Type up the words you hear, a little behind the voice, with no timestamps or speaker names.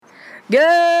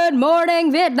Good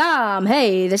morning, Vietnam.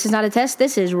 Hey, this is not a test.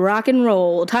 This is rock and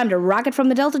roll. Time to rocket from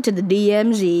the Delta to the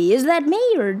DMZ. Is that me,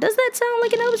 or does that sound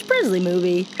like an Elvis Presley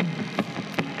movie?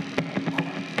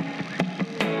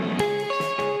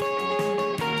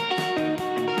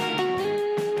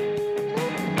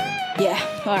 Yeah,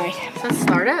 alright. So let's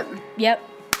start it. Yep.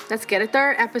 Let's get it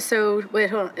there. Wait,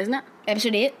 hold on, isn't it?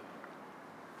 Episode 8.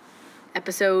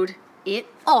 Episode 8. 8.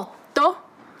 Oh.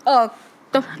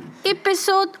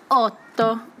 Episode 8.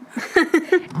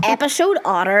 Episode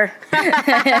Otter.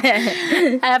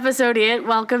 Episode 8.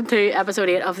 Welcome to episode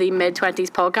 8 of the Mid-20s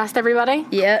podcast, everybody.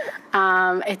 Yeah.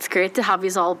 It's great to have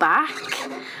you all back.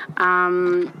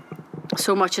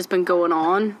 So much has been going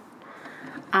on.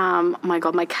 Oh my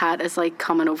god, my cat is like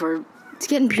coming over. It's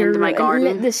getting pure. Into my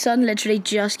garden. The sun literally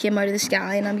just came out of the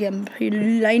sky, and I'm getting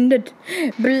blinded.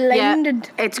 Blinded.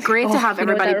 Yeah, it's great to have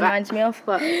everybody that back. Reminds me of.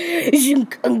 What?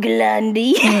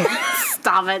 Glandy.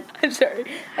 Stop it. I'm sorry.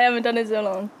 I haven't done it so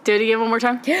long. Do it again one more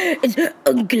time. It's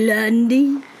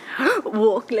Glandy.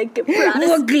 Walk like a Protestant.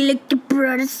 Walk like a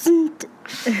Protestant.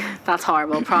 That's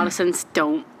horrible. Protestants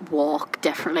don't walk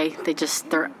differently.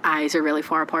 Their eyes are really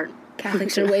far apart.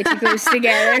 Catholics are way too close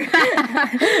together.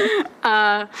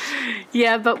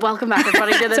 Yeah, but welcome back,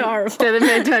 everybody, to the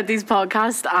Mid-20s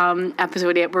podcast,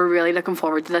 episode 8. We're really looking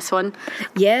forward to this one.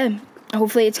 Yeah,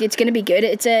 hopefully it's going to be good.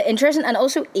 It's interesting, and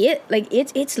also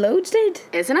it's loads, dude.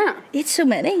 Isn't it? It's so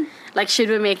many. Like, should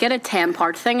we make it a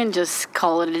 10-part thing and just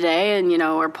call it a day and,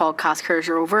 our podcast careers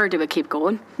are over, or do we keep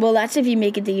going? Well, that's if you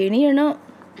make it to uni or not.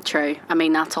 True. I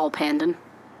mean, that's all pending.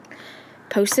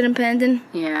 Posted and pending.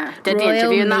 Yeah. Did the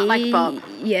interview and that, but...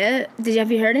 Yeah.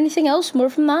 Have you heard anything else more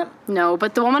from that? No,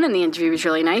 but the woman in the interview was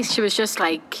really nice. She was just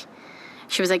like...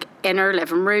 She was like in her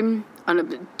living room on a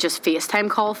just FaceTime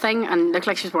call thing and looked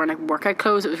like she was wearing like workout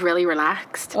clothes. It was really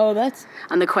relaxed. Oh, that's...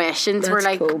 And the questions were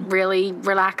like cool. really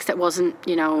relaxed. It wasn't,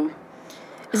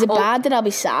 Is it bad that I'll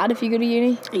be sad if you go to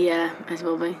uni? Yeah, it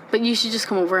will be. But you should just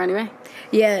come over anyway.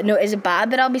 Yeah, no, is it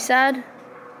bad that I'll be sad?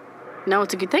 No,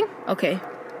 it's a good thing. Okay.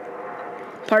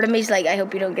 Part of me's like, I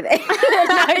hope you don't get it.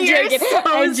 I'm joking. So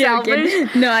I'm joking.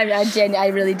 selfish. No, I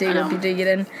really do hope you do get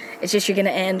in. It's just you're going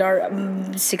to end our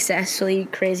successfully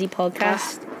crazy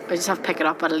podcast. I just have to pick it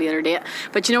up at a later date.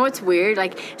 But you know what's weird?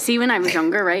 Like, see, when I was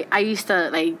younger, right, I used to,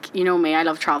 like, me, I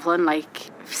love travelling. Like,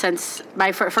 since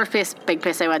my first big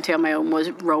place I went to on my own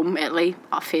was Rome, Italy,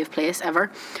 a fave place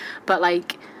ever. But,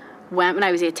 like, went when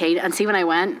I was 18. And see, when I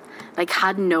went, like,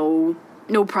 had no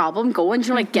problem going,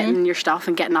 like getting your stuff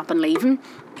and getting up and leaving.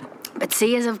 But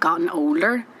see, as I've gotten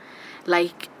older,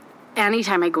 like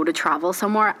anytime I go to travel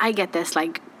somewhere, I get this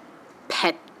like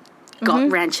pit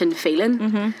gut-wrenching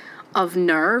feeling of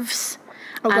nerves.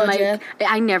 Oh, and God, like yeah.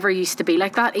 I never used to be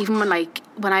like that. Even when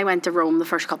I went to Rome the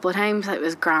first couple of times, it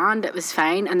was grand, it was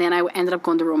fine. And then I ended up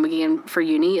going to Rome again for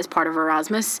uni as part of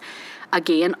Erasmus.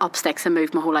 Again, up sticks and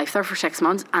moved my whole life there for 6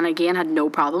 months, and again had no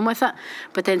problem with it.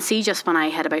 But then see, just when I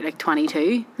hit about like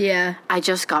 22, Yeah. I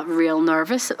just got real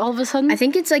nervous all of a sudden. I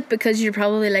think it's like because you're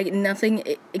probably like nothing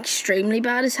extremely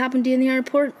bad has happened to you in the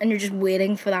airport, and you're just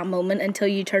waiting for that moment until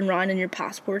you turn around and your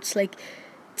passport's like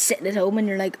sitting at home and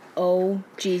you're like, oh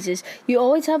Jesus. You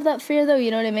always have that fear though,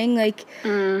 you know what I mean? Like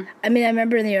I mean, I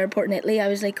remember in the airport in Italy I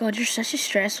was like, God, you're such a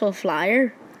stressful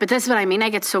flyer. But this is what I mean.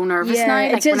 I get so nervous now.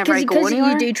 Like it's just whenever I go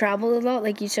anywhere. you do travel a lot.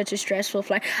 Like you're such a stressful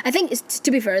flyer. I think to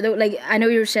be fair though, like I know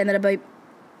you were saying that about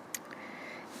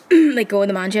like going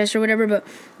to Manchester or whatever, but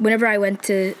whenever I went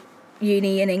to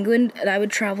uni in England and I would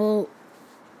travel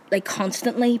like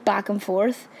constantly back and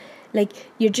forth, like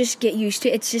you just get used to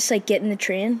it. It's just like getting the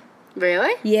train.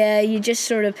 Really? Yeah, you just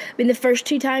sort of... I mean, the first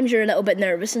 2 times you're a little bit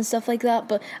nervous and stuff like that,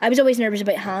 but I was always nervous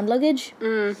about hand luggage.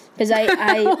 Because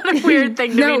I What a weird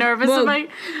thing to be nervous about.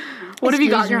 What have you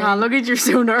got in your hand luggage you're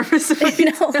so nervous about?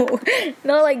 No,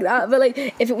 not like that, but like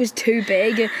if it was too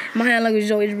big, my hand luggage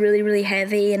was always really, really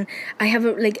heavy, and I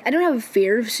don't have a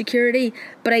fear of security,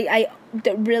 but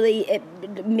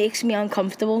it makes me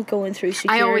uncomfortable going through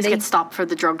security. I always get stopped for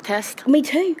the drug test. Me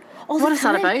too. What is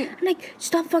that about? I'm like,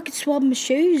 stop fucking swabbing my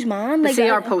shoes, man. Like, See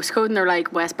our postcode and they're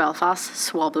like, West Belfast,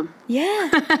 swab them.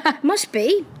 Yeah, must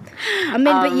be. I mean,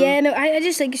 but yeah, no, I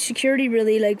just like security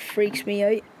really like freaks me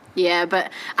out. Yeah,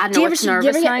 but I know it's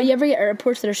nervous now. You ever get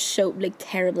airports that are so like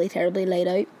terribly, terribly laid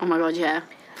out? Oh my God, yeah.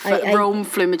 Rome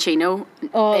Fiumicino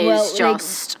is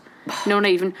just... No, not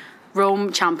even. Rome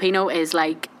Ciampino is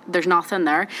like, there's nothing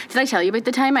there. Did I tell you about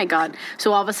the time I got...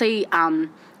 So obviously...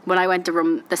 when I went to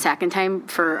Rome the second time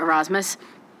for Erasmus,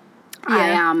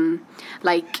 I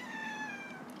like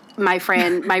my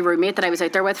friend, my roommate that I was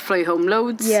out there with flew home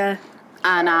loads. Yeah.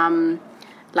 And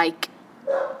like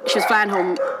she was flying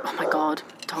home. Oh my God,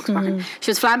 talks about it.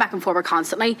 She was flying back and forward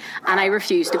constantly, and I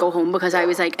refused to go home because I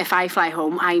was like, if I fly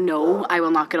home, I know I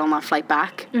will not get on that flight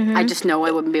back. I just know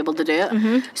I wouldn't be able to do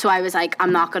it. So I was like,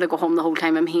 I'm not going to go home the whole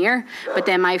time I'm here. But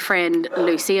then my friend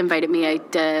Lucy invited me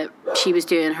out. She was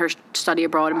doing her study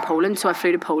abroad in Poland, so I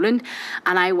flew to Poland,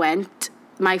 and I went.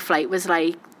 My flight was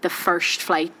like the first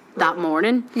flight that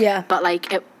morning. Yeah. But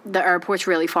like the airport's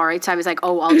really far out, so I was like,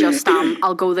 oh, I'll just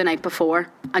I'll go the night before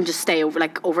and just stay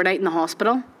overnight in the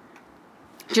hospital.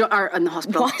 Do you know, or in the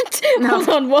hospital? What? No. Hold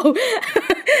on, whoa.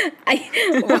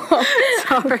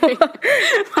 Sorry,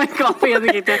 my coffee on the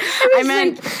gate there. I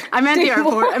meant the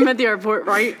airport. I meant the airport,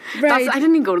 right? Right. I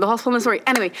didn't even go to the hospital. Sorry.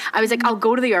 Anyway, I was like, I'll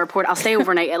go to the airport. I'll stay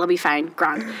overnight. It'll be fine.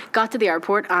 Grand. Got to the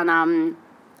airport and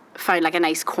found like a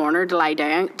nice corner to lie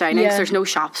down in because there's no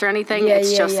shops or anything. Yeah,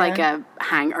 it's just yeah. like a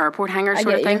airport hangar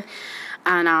sort of thing. You.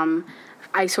 And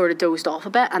I sort of dozed off a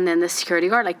bit, and then the security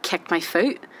guard like kicked my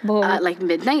foot at like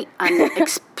midnight and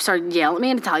started yelling at me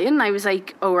in Italian. And I was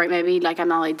like, oh right, maybe like I'm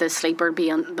not allowed to sleep or be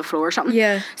on the floor or something.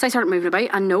 Yeah. So I started moving about,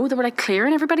 and no, they were like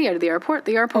clearing everybody out of the airport.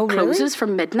 The airport closes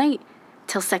from midnight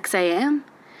till 6 a.m.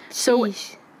 So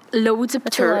Jeez. loads of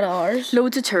That's a lot of hours.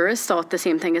 loads of tourists thought the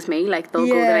same thing as me. Like they'll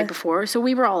go the night before. So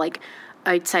we were all like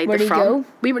outside Where'd the you front. go?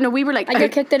 We were like I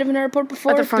got kicked out of an airport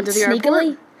before. At the front but of the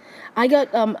sneakily. airport. I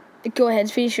got go ahead,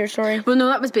 finish your story. Well, no,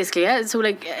 that was basically it. So,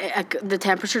 like, the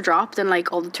temperature dropped, and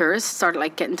like all the tourists started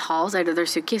like getting towels out of their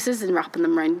suitcases and wrapping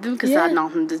them around them because they had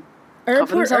nothing to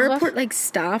cover themselves with. Airport like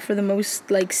staff are the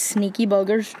most like sneaky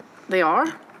buggers. They are.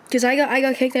 Because I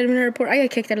got kicked out of an airport. I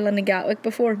got kicked out of London Gatwick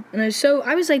before, and I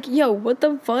was like, yo, what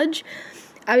the fudge?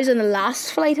 I was on the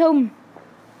last flight home.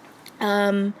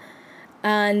 And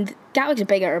Gatwick's a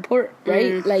big airport,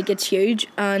 right? Like it's huge,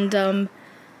 and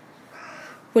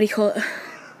what do you call it?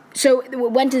 So we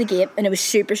went to the gate and it was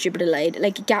super delayed.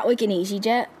 Like Gatwick and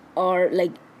EasyJet are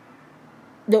like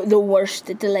the worst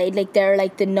delayed. Like they're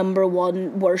like the number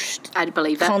one worst. I'd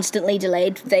believe that. Constantly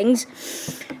delayed things.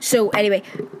 So anyway,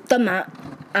 done that.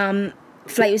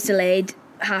 Flight was delayed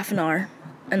half an hour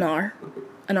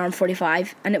and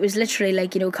 45, and it was literally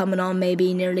like, you know, coming on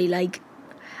maybe nearly like,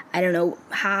 I don't know,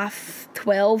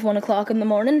 12:30, 1 o'clock in the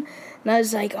morning. And I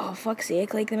was like, oh, fuck's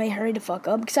sake, like, they might hurry the fuck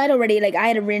up. Because I'd already, like, I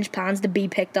had arranged plans to be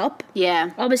picked up. Yeah.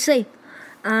 Obviously.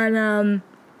 And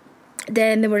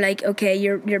then they were like, okay,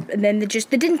 you're and then they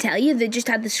didn't tell you. They just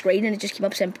had the screen and it just came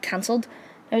up saying cancelled.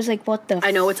 I was like, what the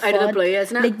I know, it's out of the blue,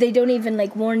 isn't it? Like, they don't even,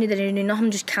 like, warn you, they don't do nothing,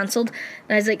 just cancelled.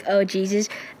 And I was like, oh, Jesus.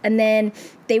 And then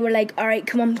they were like, all right,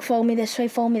 come on, follow me this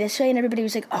way. And everybody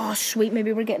was like, oh, sweet,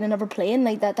 maybe we're getting another plane.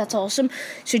 Like, that's awesome.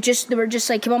 So they were just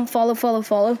like, come on,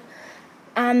 follow.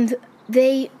 And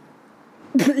they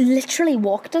literally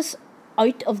walked us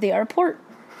out of the airport.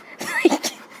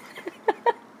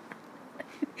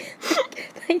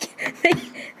 They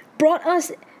brought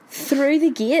us through the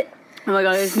gate. Oh my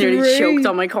god, I was nearly choked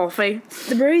on my coffee.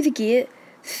 Through the gate,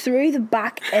 through the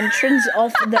back entrance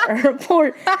of the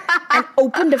airport, and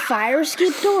opened a fire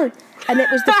escape door. And it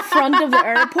was the front of the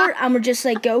airport, and we're just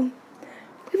like, go.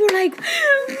 We were like,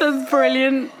 that's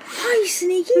brilliant. How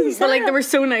sneaky is that? But like, they were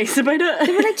so nice about it.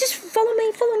 They were like, just follow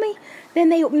me. Then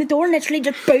they open the door and literally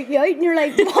just boot you out, and you're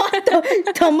like, what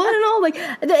the tumbling and all, like,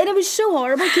 and it was so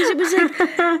horrible because it was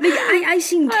like I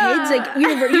seen kids like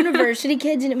university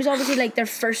kids, and it was obviously like their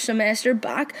first semester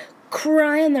back,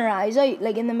 crying their eyes out,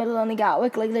 like in the middle of the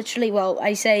Gatwick, like literally. Well,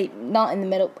 I say not in the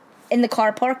middle, in the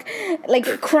car park,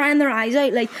 like crying their eyes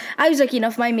out. Like I was lucky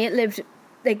enough, my mate lived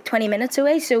like 20 minutes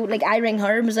away, so like I rang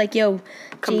her and was like, yo,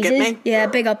 come Jesus, get me. Yeah,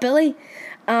 big up Billy.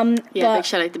 Big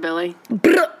shout out to Billy.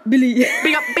 Billy.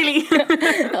 Big up Billy.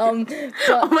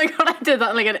 Oh my god, I did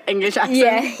that in like an English accent.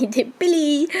 Yeah, he did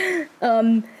Billy.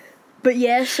 But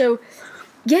yeah, so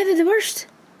yeah, they're the worst.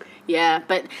 Yeah,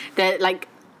 but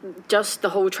just the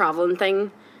whole travelling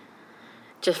thing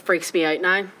just freaks me out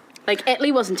now. Like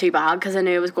Italy wasn't too bad because I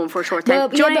knew I was going for a short time. Well,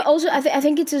 yeah, but also I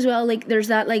think it's as well like there's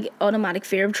that like automatic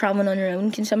fear of travelling on your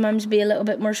own can sometimes be a little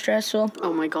bit more stressful.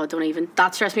 Oh my god, don't even.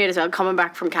 That stressed me out as well. Coming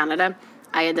back from Canada,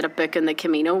 I ended up booking the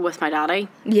Camino with my daddy.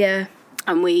 Yeah.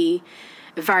 And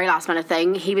very last minute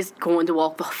thing, he was going to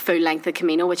walk the full length of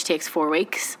Camino, which takes 4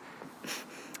 weeks.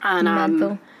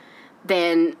 And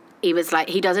then he was like,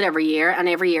 he does it every year, and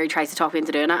every year he tries to talk me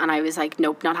into doing it, and I was like,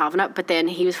 nope, not having it. But then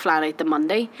he was flying out the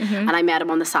Monday, and I met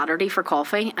him on the Saturday for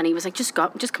coffee, and he was like, just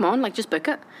come on, like, just book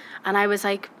it. And I was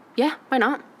like, yeah, why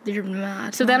not? You're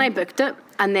mad. So then I booked it,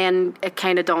 and then it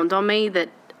kind of dawned on me that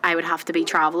I would have to be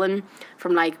travelling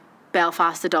from like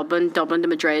Belfast to Dublin, Dublin to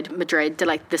Madrid, Madrid to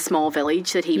like the small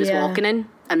village that he was Yeah. walking in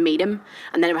and meet him,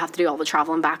 and then I would have to do all the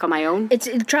travelling back on my own. It's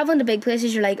traveling to big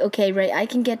places. You're like, okay, right, I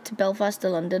can get to Belfast to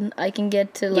London. I can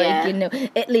get to like Yeah. you know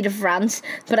Italy to France,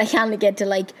 but I can't get to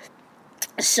like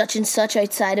such and such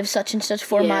outside of such and such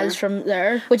 4 Yeah. miles from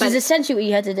there, which But- is essentially what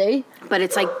you had to do. But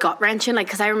it's like gut wrenching, like,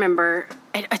 because I remember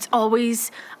it's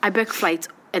always, I book flights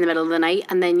in the middle of the night,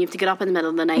 and then you have to get up in the middle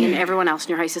of the night and everyone else in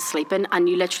your house is sleeping, and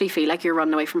you literally feel like you're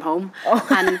running away from home.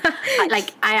 And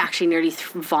I actually nearly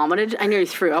vomited. I nearly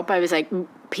threw up. I was like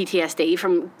PTSD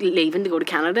from leaving to go to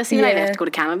Canada. See, when I Yeah. left to go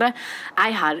to Canada,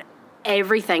 I had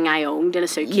everything I owned in a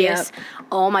suitcase.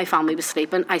 All my family was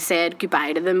sleeping. I said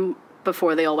goodbye to them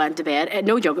before they all went to bed.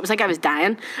 No joke, it was like I was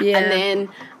dying. Yeah. And then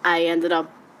I ended up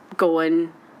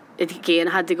going again.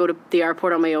 I had to go to the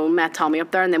airport on my own, met Tommy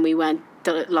up there, and then we went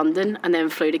to London and then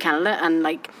flew to Canada. And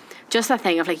like, just that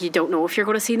thing of like, you don't know if you're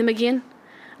going to see them again.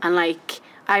 And like,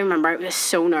 I remember it was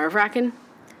so nerve-wracking,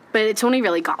 but it's only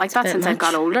really got like that bit since I've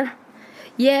got much. older.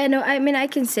 Yeah, no, I mean I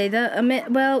can say that. I mean,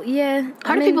 well, yeah.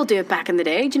 How do people do it back in the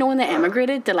day? Do you know when they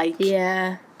emigrated to like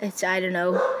Yeah, it's I don't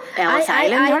know. Ellis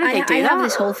Island? How did they do I have that?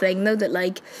 this whole thing though that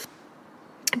like,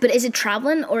 but is it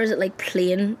traveling or is it like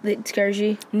plane that scares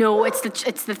you? No, it's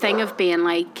the thing of being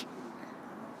like,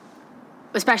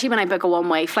 especially when I book a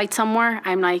one-way flight somewhere,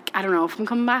 I'm like, I don't know if I'm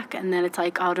coming back, and then it's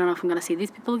like, oh, I don't know if I'm going to see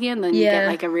these people again. Then you Yeah. get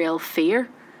like a real fear.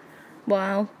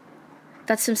 Wow,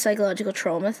 that's some psychological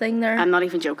trauma thing there. I'm not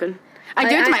even joking. I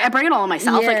do it to I bring it all on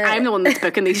myself. Like, Yeah. I'm the one that's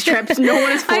booking these trips. No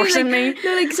one is I was forcing like, me.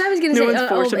 No, like, because I was gonna No say, one's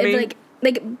forcing if, me.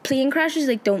 like plane crashes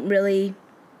like don't really.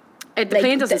 The like,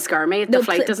 plane doesn't the- scare me. The no,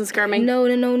 flight doesn't scare me. No,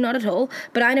 not at all.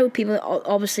 But I know people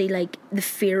obviously like the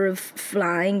fear of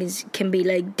flying can be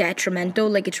like detrimental.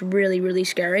 Like it's really really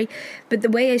scary. But the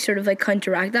way I sort of like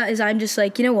counteract that is I'm just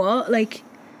like, you know what, like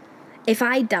if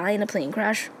I die in a plane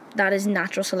crash, that is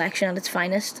natural selection at its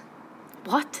finest.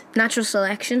 What? Natural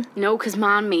selection. No, because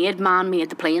man made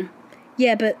the plane.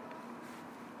 Yeah, but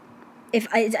if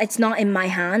it's not in my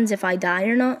hands if I die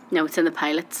or not. No, it's in the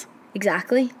pilot's.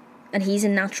 Exactly. And he's a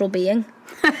natural being.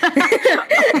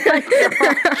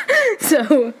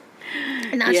 So,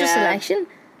 natural Yeah. selection.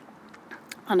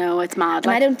 I know, it's mad. And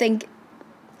I Like, don't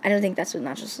think that's what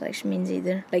natural selection means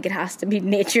either. Like it has to be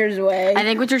nature's way. I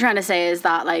think what you're trying to say is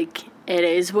that like it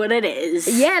is what it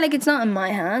is. Yeah, like it's not in my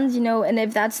hands, you know. And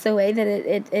if that's the way that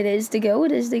it is to go,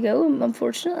 it is to go.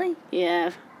 Unfortunately, Yeah.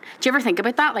 Do you ever think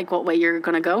about that? Like what way you're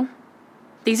gonna go?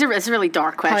 It's a really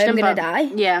dark question. I'm gonna but die?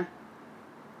 Yeah.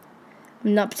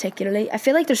 not particularly. I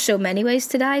feel like there's so many ways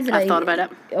to die that I've thought about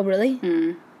it. Oh really?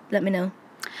 Let me know.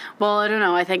 Well, I don't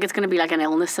know. I think it's gonna be like an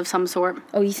illness of some sort.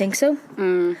 Oh, you think so?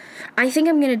 I think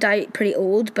I'm gonna die pretty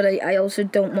old, but I also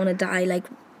don't want to die like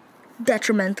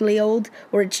detrimentally old,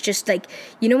 where it's just like,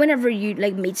 you know, whenever you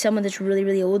like meet someone that's really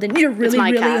really old and you're really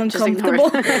my really cat, just ignore it.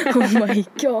 uncomfortable.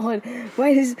 Oh my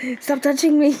god! Stop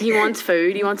touching me? He wants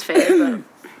food. He wants food.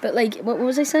 But like, what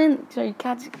was I saying? Sorry,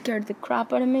 cat scared the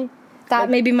crap out of me. That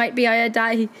maybe might be how I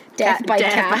die. Death by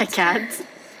Death cat. by cats.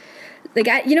 Like,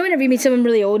 you know, whenever you meet someone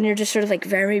really old and you're just sort of like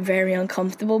very, very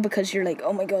uncomfortable because you're like,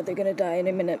 oh my god, they're gonna die in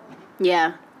a minute.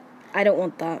 Yeah. I don't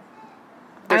want that.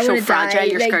 They're I so wanna fragile. die,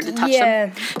 You're like, scared to touch yeah.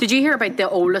 them. Did you hear about the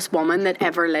oldest woman that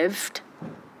ever lived?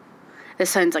 This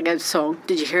sounds like a song.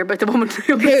 Did you hear about the woman,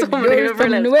 the oldest woman who ever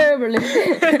lived? Wherever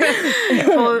lived.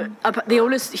 Well, the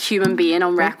oldest human being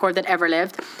on record that ever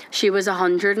lived, she was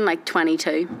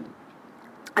 122,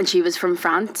 and she was from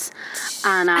France.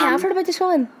 And I have heard about this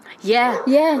one. yeah,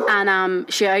 Yeah.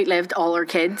 and she outlived all her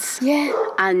kids. Yeah.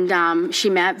 And she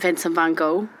met Vincent van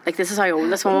Gogh. Like, this is how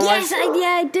old this woman Yes, was.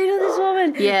 I do know this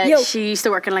woman. Yeah, Yo, she used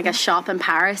to work in like a shop in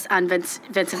Paris, and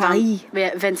Vincent Aye.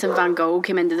 van Gogh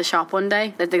came into the shop one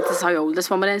day. Like, this is how old this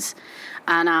woman is,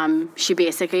 and she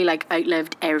basically like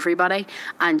outlived everybody,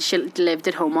 and she lived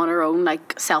at home on her own,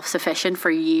 like self-sufficient for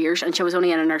years, and she was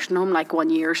only in a nursing home like 1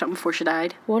 year or something before she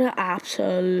died. what an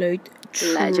absolute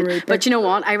Legend. trooper. But you know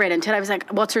what? I read into it. I was like,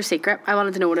 "What's her secret?" I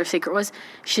wanted to know what her secret was.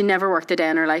 She never worked a day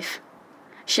in her life.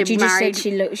 She you just married.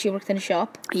 said she worked in a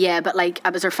shop. Yeah, but like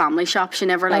it was her family shop. She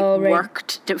never like Oh, right.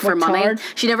 worked for Worked money. hard.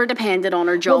 She never depended on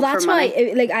her job Well, that's for money.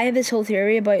 why, like, I have this whole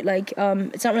theory about, like,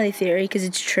 it's not really theory because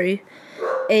it's true,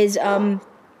 is,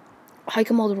 how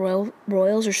come all the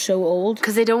royals are so old?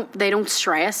 Because they don't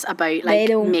stress about They like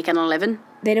don't- making a living.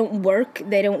 They don't work,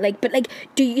 they don't, like, but, like,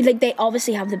 do you, like, they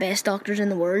obviously have the best doctors in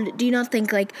the world. Do you not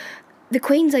think, like, the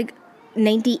Queen's, like,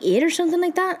 98 or something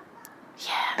like that?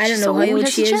 Yeah, I don't she's know so how old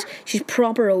she isn't is. She's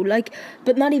proper old, like,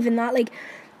 but not even that, like,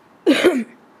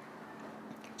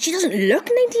 She doesn't look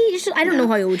 98. I don't know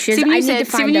how old she is. See, when I you need said,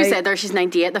 to find you out. said there she's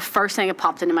 98, the first thing that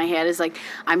popped into my head is like,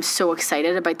 I'm so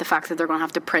excited about the fact that they're going to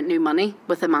have to print new money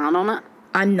with a man on it.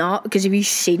 I'm not, because have you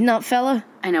seen that fella?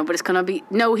 I know, but it's going to be...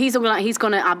 No, he's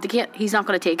going to abdicate. He's not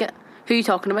going to take it. Who are you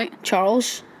talking about?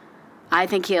 Charles? I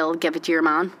think he'll give it to your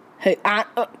man. Who?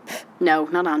 No,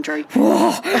 not Andrew.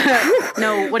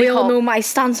 No, what do We you all call know my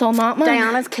stance on that, man.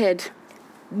 Diana's kid?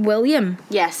 William.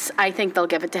 Yes, I think they'll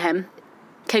give it to him.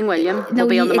 King William will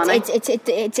be on the money. It's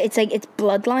like it's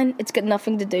bloodline. It's got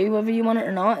nothing to do whether you want it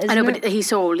or not. Isn't I know, it? but he's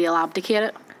so old he'll abdicate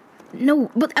it. No,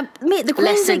 but mate, the Queen's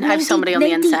Listen, like I have somebody on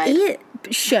the inside. 98.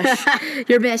 Shush.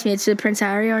 Your best mates to Prince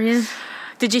Harry, are you?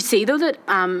 Did you see though that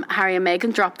Harry and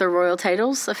Meghan dropped their royal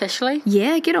titles officially?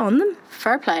 Yeah, get on them.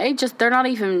 Fair play. Just they're not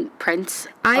even prince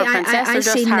or princess. They're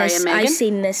just seen Harry this. and Meghan. I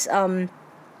seen this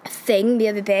thing the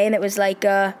other day, and it was like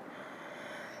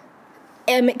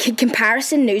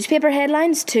comparison newspaper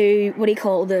headlines to what do you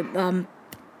call the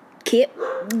Kate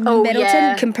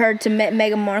Middleton compared to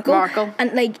Meghan Markle,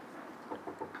 and like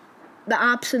the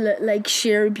absolute like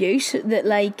sheer abuse that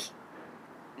like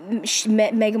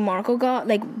Meghan Markle got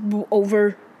like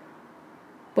over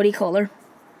what do you call her?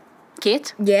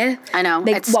 Kate? Yeah, I know.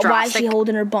 Like, it's why is she drastic.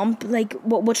 holding her bump? Like,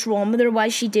 what's wrong with her? Why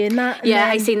is she doing that? And Yeah, then-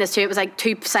 I seen this too. It was like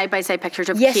two side by side pictures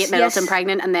of Yes, Kate Middleton yes.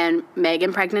 pregnant and then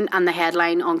Meghan pregnant, and the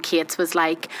headline on Kate's was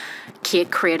like,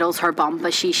 Kate cradles her bump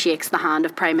as she shakes the hand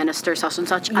of Prime Minister such and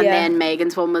such, and Yeah. then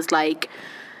Meghan's one was like,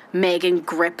 Meghan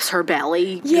grips her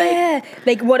belly. Yeah,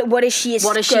 like what is she?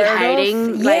 What is she scared of?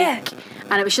 hiding? Yeah, Like,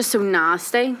 and it was just so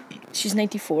nasty. she's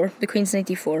 94. The Queen's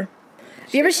 94.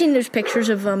 Have you ever seen those pictures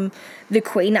of the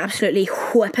Queen absolutely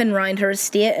whipping round her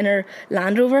estate in her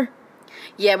Land Rover?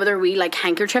 Yeah, with her wee like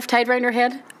handkerchief tied around her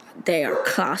head. They are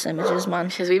class images, man.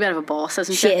 She's a wee bit of a boss,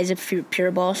 isn't She she? is a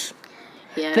pure boss.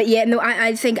 Yeah. But yeah, no,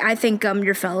 I think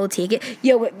your fella will take it.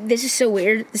 Yo, this is so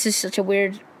weird. This is such a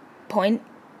weird point.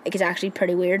 Like, it's actually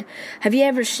pretty weird. Have you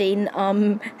ever seen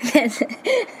have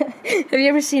you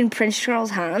ever seen Prince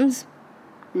Charles' hands?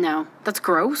 No, that's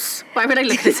gross. Why would I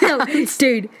look at his hands?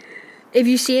 Dude, if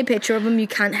you see a picture of him, you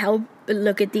can't help but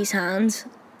look at these hands.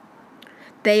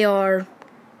 They are...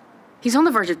 He's on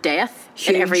the verge of death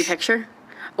in every Huge. picture.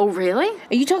 Oh, really?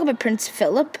 Are you talking about Prince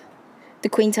Philip, the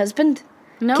Queen's husband?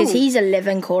 No. Because he's a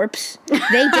living corpse.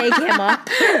 They dig him up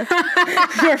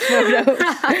for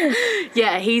photos.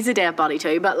 Yeah, he's a dead body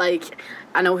too, but like,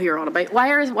 I know who you're on about.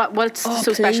 What's Oh,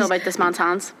 so special please. about this man's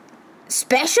hands?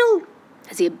 Special?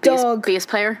 Is he a Dog. bass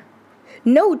player?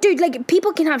 No, dude, like,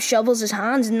 people can have shovels as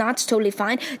hands and that's totally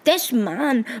fine. This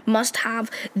man must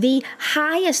have the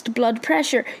highest blood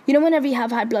pressure. You know whenever you have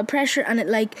high blood pressure and it,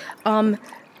 like, Well,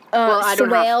 I don't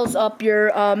have. swells up your,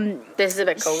 This is a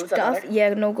bit cold. stuff.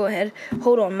 Yeah, no, go ahead.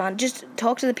 Hold on, man. Just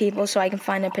talk to the people so I can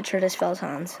find a picture of this fella's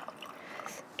hands.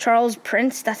 Charles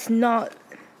Prince, that's not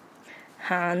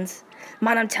hands.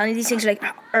 Man, I'm telling you, these things are like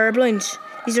herb lounge.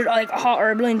 These are like hot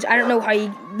herb lounge. I don't know how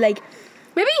you, like...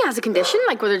 Maybe he has a condition,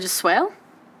 like where they just swell.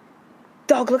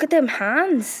 Dog, look at them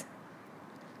hands.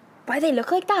 Why do they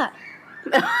look like that?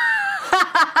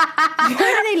 Why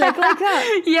do they look like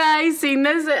that? Yeah, I seen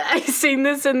this. I seen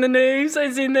this in the news. I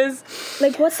seen this.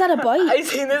 Like, what's that about? I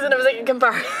seen this, and it was like a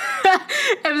compare.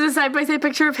 It was a side by side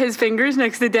picture of his fingers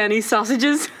next to Denny's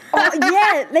sausages. Oh,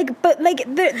 yeah, like, but, like,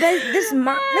 this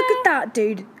man, look at that,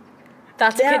 dude.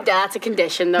 That's a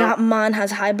condition, though. That man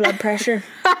has high blood pressure.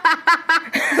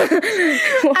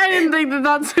 I didn't think that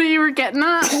that's what you were getting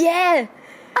at. Yeah.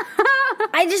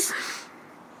 I just...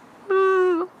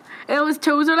 His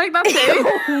toes are like that too.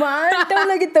 Oh, man, don't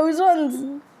look at those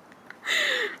ones.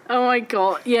 Oh my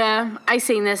god, yeah, I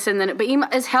seen this and then, but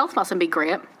his health mustn't be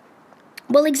great.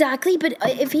 Well, exactly, but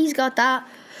if he's got that,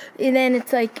 and then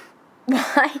it's like,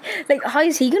 why? Like, how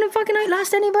is he going to fucking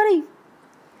outlast anybody?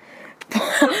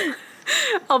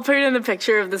 I'll put in the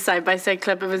picture of the side by side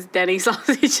clip of his Denny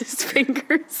sausages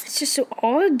fingers. It's just so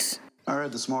odd. I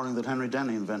read this morning that Henry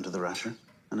Denny invented the rasher,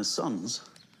 and his sons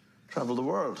travel the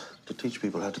world to teach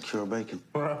people how to cure bacon.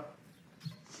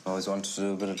 Always wanted to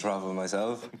do a bit of travel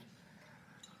myself.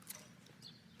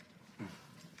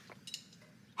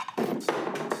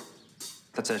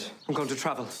 That's it. I'm going to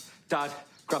travel. Dad,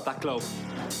 grab that glove.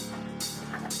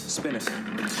 Spin it.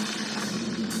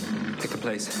 Pick a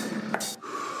place.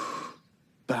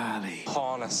 Bally.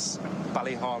 Harness.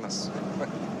 Ballyharness.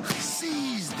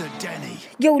 Seize the Denny.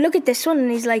 Yo, look at this one, and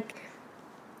he's like,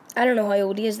 I don't know how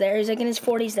old he is there. He's like in his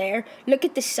 40s there. Look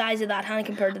at the size of that hand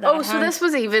compared to that hand. Oh, so this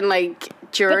was even like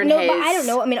But during no, his. but I don't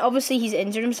know. I mean, obviously he's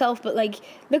injured himself, but like,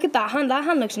 look at that hand. That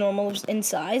hand looks normal in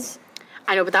size.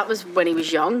 I know, but that was when he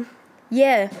was young.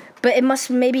 Yeah, but it must,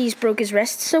 maybe he's broke his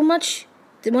wrist so much.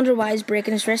 I wonder why he's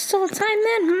breaking his wrists all the time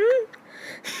then,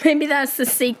 Maybe that's the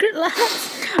secret,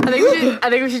 lads. I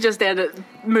think we should just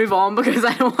move on because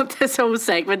I don't want this whole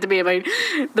segment to be about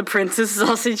the Princess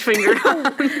Sausage Finger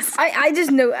Hands. I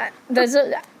just know there's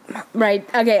a right.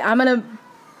 Okay, I'm gonna.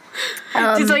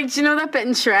 It's like, do you know that bit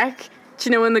in Shrek? Do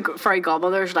you know when the fairy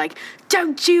godmother's like,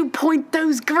 "Don't you point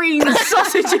those green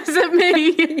sausages at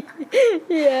me"?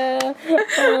 Yeah.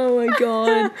 Oh my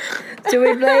god. Do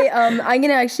we play? I'm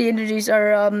gonna actually introduce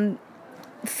our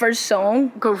first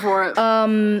song. Go for it.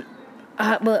 Well,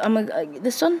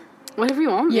 this one. Whatever you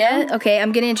want. Yeah. Okay,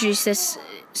 I'm gonna introduce this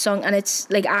song, and it's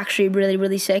like actually really,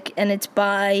 really sick, and it's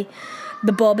by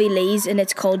the Bobby Lees, and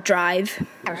it's called Drive.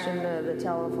 Pushing the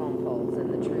telephone poles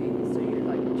in the trees, so you're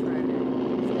like trying to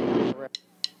stay on the road.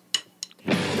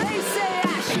 They say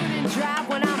I shouldn't drive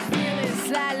when I'm feeling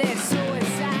slightly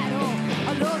suicidal.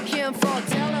 I'm looking for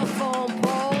telephone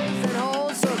poles and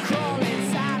also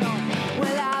crawling saddle.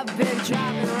 Well, I've been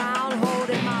driving around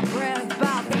holding my breath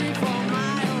about 3-4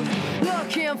 miles,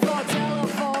 looking for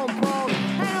telephone poles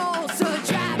and also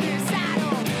driving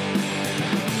saddle.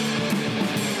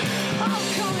 Oh,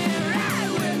 come and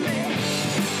ride with me.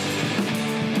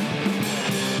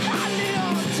 A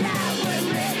little drive with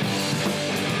me.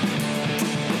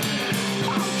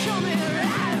 Oh, come and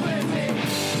ride with me.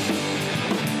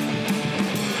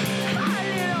 A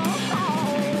little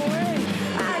hallway.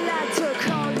 I'd like to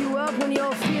call you up when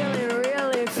you're feeling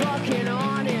really fucking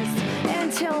honest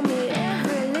and tell me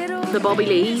every little The Bobby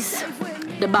Lees.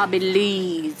 The Bobby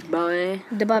Lees, boy.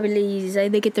 The Bobby Lees. They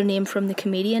get their name from the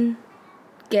comedian.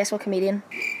 Guess what comedian?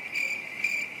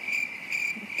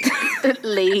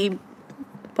 Lee.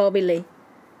 Bobby Lee.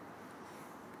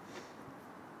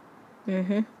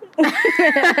 I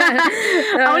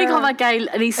only call that guy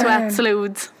Lee Sweats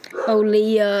loads. Oh,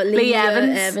 Lee Lee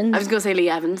Evans. Evans. I was going to say Lee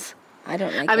Evans. I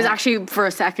don't like I was that. actually for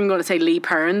a second going to say Lee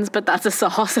Perrins, but that's a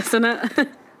sauce, isn't it?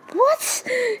 What?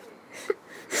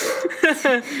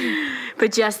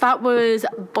 But yes, that was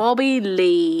Bobby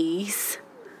Lee's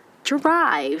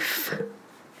Drive.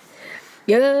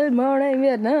 Good morning,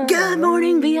 Vietnam. Good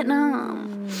morning,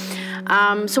 Vietnam.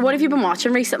 So what have you been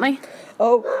watching recently?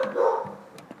 Oh.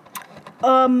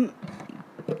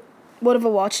 What have I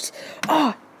watched?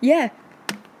 Oh, yeah.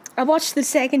 I watched the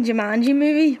second Jumanji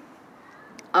movie.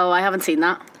 Oh, I haven't seen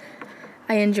that.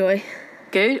 I enjoy.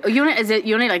 Good. Oh, you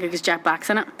only like it because Jack Black's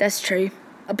in it? That's true.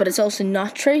 But it's also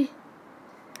not true.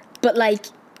 But like,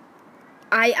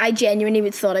 I genuinely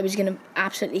thought I was gonna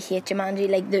absolutely hate Jumanji.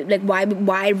 Like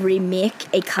why remake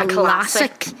a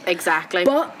classic? Exactly.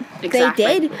 But Exactly.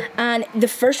 they did, and the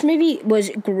first movie was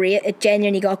great. It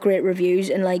genuinely got great reviews,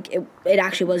 and like it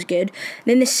actually was good. And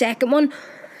then the second one,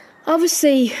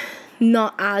 obviously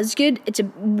not as good. It's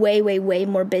a way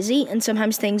more busy, and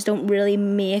sometimes things don't really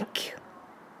make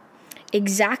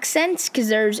exact sense because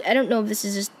there's, I don't know if this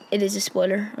is it is a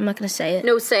spoiler. I'm not gonna say it.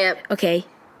 No, say it. Okay.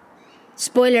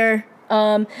 Spoiler.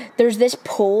 There's this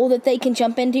pool that they can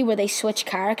jump into where they switch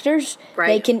characters. Right.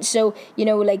 They can, so you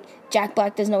know, like Jack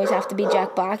Black doesn't always have to be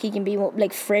Jack Black. He can be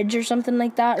like Fridge or something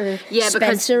like that, or Yeah, because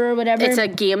Spencer or whatever. It's a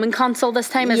gaming console this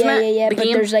time, isn't it? Yeah. The But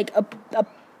game? there's like a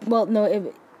well,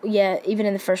 no, even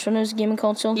in the first one it was a gaming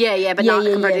console. Yeah, but not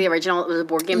compared to the original. It was a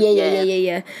board game.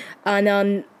 Yeah.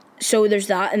 And so there's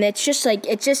that, and it's just like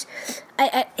it's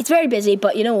very busy.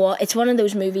 But you know what? It's one of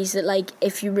those movies that like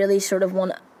if you really sort of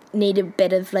need a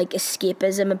bit of like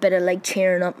escapism, a bit of like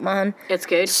cheering up, man. It's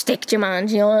good. Stick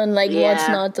Jumanji on, and like what's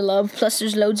Yeah. not to love? Plus,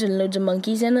 there's loads and loads of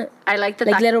monkeys in it, I like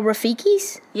like little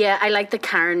Rafikis. Yeah, I like the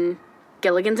Karen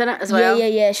Gilligan's in it as well.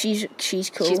 Yeah. She's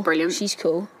cool. She's brilliant. She's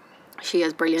cool. She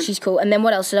is brilliant. She's cool. And then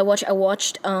what else did I watch? I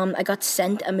watched. I got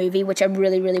sent a movie which I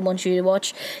really want you to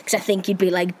watch because I think you'd be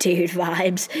like, dude,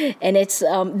 vibes. And it's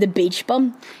The Beach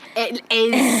Bum. It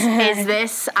is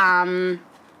this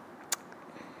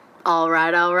all right.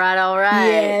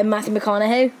 Yeah, Matthew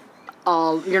McConaughey.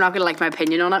 You're not gonna like my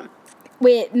opinion on it.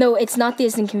 Wait, no, it's not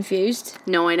Dazed and Confused.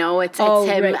 No, I know it's Oh,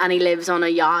 him, right. and he lives on a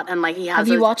yacht, and like he has. Have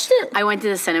you watched it? I went to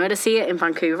the cinema to see it in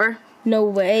Vancouver. No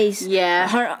ways.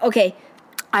 Yeah. Okay.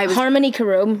 I was. Harmony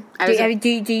Korine. I was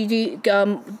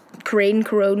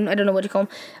Korine. I don't know what you call him.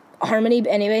 Harmony.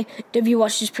 Anyway, have you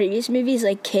watched his previous movies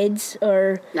like Kids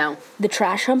or No, The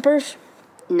Trash Humpers?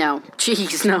 no,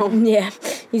 jeez, no, Yeah,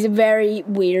 he's a very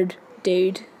weird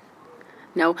dude.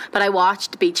 no. But I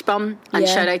watched Beach Bum, and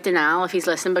Yeah. shout out to Niall if he's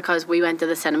listening because we went to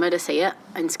the cinema to see it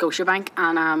in Scotiabank,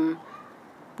 and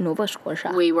Nova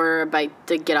Scotia. we were about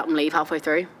to get up and leave halfway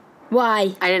through.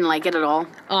 Why? I didn't like it at all.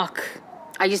 Ugh.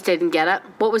 I just didn't get it.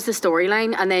 What was the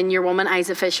storyline? And then your woman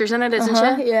Isa Fisher's in it, isn't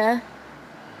she? Yeah.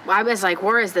 I was like,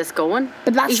 where is this going?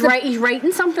 But that's he's the- he's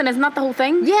writing something, isn't that the whole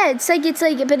thing? Yeah, it's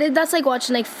like, but that's like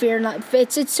watching like Fear Not.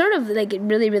 It's sort of like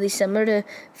really, really similar to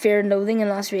Fear and Loathing in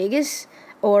Las Vegas,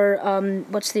 or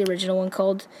what's the original one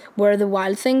called? Where the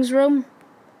Wild Things Roam.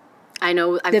 I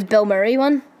know. The Bill Murray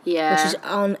one. Yeah. Which is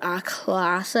on a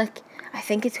classic. I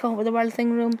think it's called Where the Wild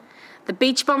Things Roam. The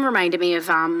Beach Bum reminded me of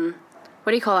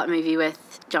what do you call that movie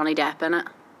with Johnny Depp in it?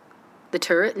 The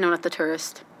Tourist? No, not The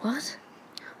Tourist. What?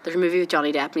 There's a movie with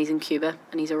Johnny Depp and he's in Cuba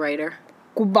and he's a writer.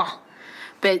 Cuba.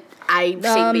 But I've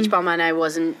seen Beach Bum and I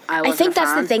wasn't I think a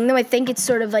that's fan. the thing though. I think it's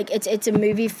sort of like it's a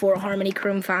movie for Harmony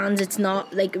Korine fans. It's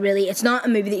not like really. It's not a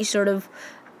movie that you sort of.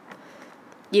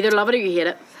 You either love it or you hate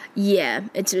it. Yeah,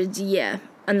 it's yeah,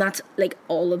 and that's like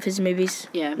all of his movies.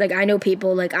 Yeah. Like I know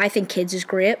people like I think Kids is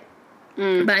great,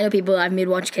 but I know people I've made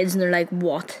watch Kids and they're like,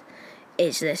 what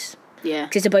is this? Yeah.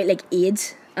 Because it's about like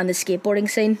AIDS and the skateboarding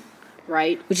scene,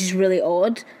 Right. which is really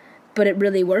odd, but it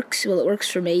really works. Well, it works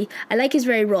for me. I like his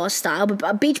very raw style,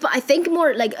 but Beach Bum, I think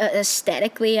more like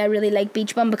aesthetically, I really like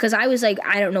Beach Bum because I was like,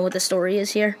 I don't know what the story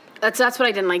is here. That's what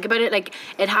I didn't like about it. Like,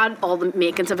 it had all the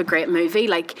makings of a great movie.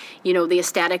 Like, you know, the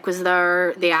aesthetic was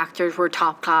there, the actors were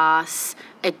top class.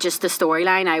 It just the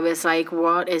storyline. I was like,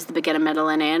 what is the beginning, middle,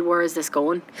 and end? Where is this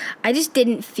going? I just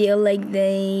didn't feel like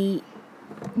they.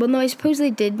 Well, no, I suppose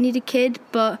they did need a kid,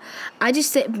 but I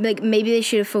just think like maybe they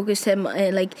should have focused him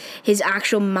on like his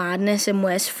actual madness in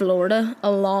West Florida a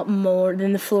lot more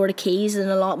than the Florida Keys, and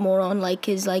a lot more on like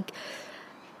his like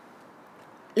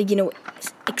you know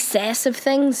excessive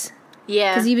things.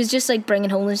 Yeah. Because he was just like bringing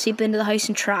homeless people into the house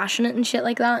and trashing it and shit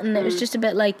like that, and it was just a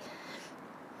bit like,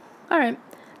 all right.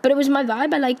 But it was my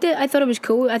vibe. I liked it. I thought it was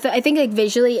cool. I think like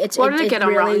visually, it's What did it it's get on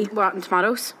really. Rotten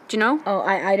Tomatoes? Do you know? Oh,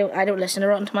 I don't listen to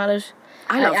Rotten Tomatoes.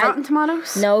 I love Rotten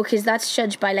Tomatoes. No, because that's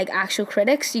judged by like actual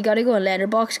critics. You got to go on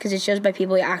Letterboxd because it's judged by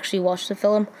people who actually watch the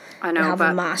film. I know, and have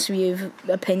but a mass view of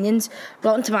opinions.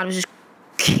 Rotten Tomatoes is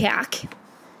cack.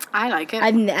 I like it.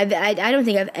 I don't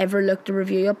think I've ever looked a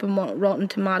review up on Rotten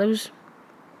Tomatoes.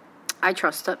 I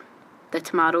trust it. The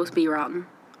tomatoes be rotten.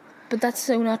 But that's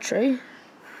so not true.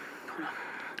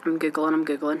 I'm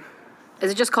googling.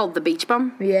 Is it just called The Beach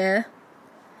Bum? Yeah.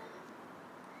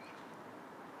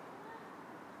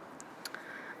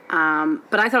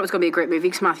 But I thought it was going to be a great movie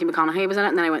because Matthew McConaughey was in it,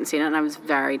 and then I went and seen it, and I was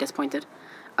very disappointed.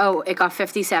 Oh, it got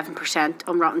 57%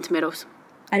 on Rotten Tomatoes.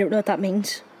 I don't know what that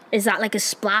means. Is that like a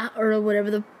splat or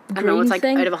whatever the I don't know, green it's like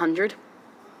thing? out of 100.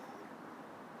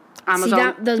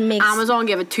 that doesn't make s- Amazon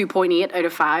gave it 2.8 out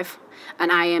of 5,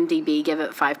 and IMDb gave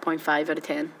it 5.5 out of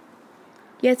 10.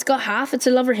 Yeah, it's got half. It's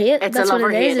a love or hate. It's That's a love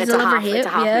what or it hate. is. It's a love or half. hate. It's a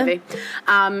half yeah.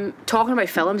 movie. Talking about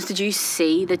films, did you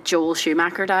see that Joel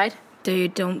Schumacher died?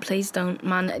 Dude, please don't,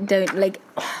 man. Don't like.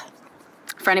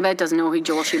 For anybody that doesn't know who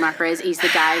Joel Schumacher is, he's the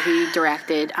guy who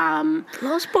directed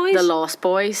Lost Boys. The Lost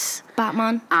Boys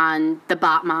Batman. and the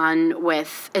Batman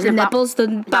with The nipples. The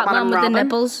Batman and with Robin, the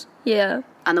nipples. Yeah.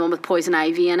 and the one with Poison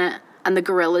Ivy in it, and the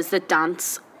gorillas that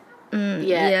dance.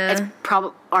 yeah. It's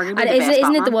probably arguably And the best isn't it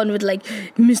the Batman. one with like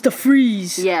Mr.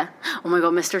 Freeze? Yeah. Oh my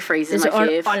god, Mr. Freeze is It's my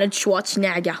fave. Arnold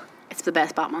Schwarzenegger. It's the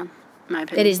best Batman, in my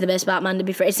opinion. It is the best Batman, to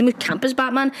be fair. It's the most campus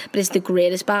Batman, but it's the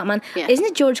greatest Batman. Yeah. Isn't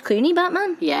it George Clooney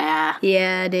Batman? Yeah.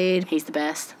 Yeah, dude. He's the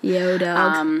best. Yo,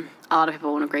 dog. A lot of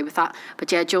people won't agree with that. But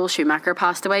yeah, Joel Schumacher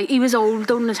passed away. He was old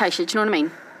though, Natasha, do you know what I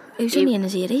mean? He was only in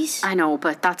his 80s. I know,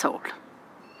 but that's old.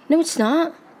 No, it's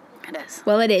not. It is.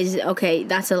 Well, it is. Okay,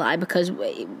 that's a lie because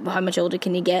how much older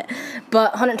can you get?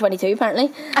 But 122 apparently.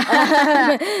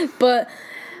 But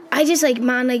I just like,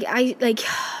 man, like I like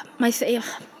my.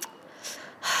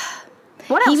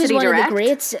 What He else was did he one direct? of the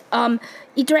greats.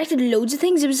 He directed loads of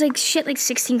things. It was like shit, like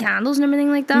 16 Candles and everything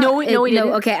like that. No, he didn't.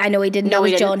 Okay, I know he didn't. No, That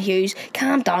he was didn't. John Hughes.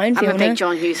 Calm down, I'm Fiona. a big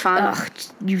John Hughes fan. Ugh,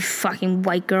 you fucking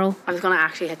white girl. I was going to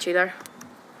actually hit you there.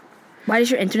 Why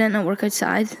does your internet not work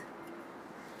outside?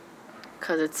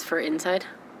 Because it's for inside.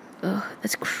 Ugh,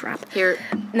 that's crap. Here.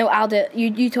 No, I'll do it.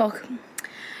 You talk.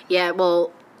 Yeah,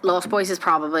 well, Lost Boys is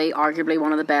probably arguably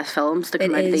one of the best films to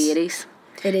come It out of the is. 80s.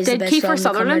 It is the Did best Kiefer film to come out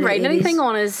Sutherland of the write 80s. anything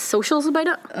on his socials about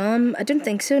it? I don't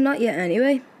think so. Not yet,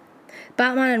 anyway.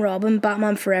 Batman and Robin,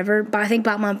 Batman Forever. But I think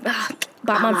Batman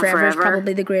Forever is Forever.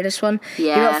 probably the greatest one.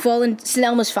 Yeah. You got Fallen, St.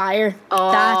 Elmo's Fire.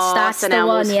 Oh, that's St. the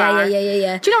Elmo's one. Fire.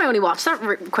 Yeah. Do you know I only watched that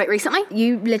quite recently?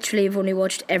 You literally have only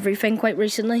watched everything quite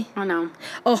recently. I know.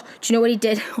 Oh, do you know what he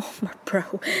did? Oh, my bro.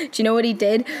 Do you know what he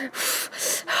did?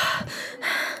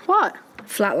 What?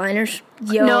 Flatliners.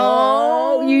 Yo,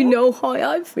 No. you know how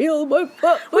I feel about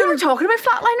Flatliners. We were talking about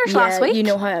Flatliners last week. You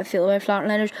know how I feel about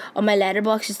Flatliners. On my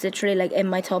letterbox, it's literally like in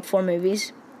my top 4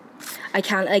 movies. I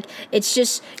can't like. It's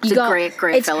just you It's a got.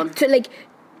 great it's film. To, like,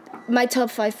 my top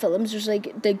 5 films, there's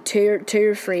like two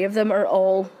or three of them are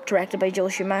all directed by Joel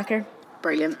Schumacher.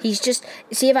 Brilliant. He's just,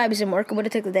 see, if I was in work, I would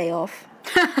have took the day off.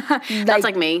 That's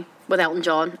like me with Elton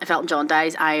John. If Elton John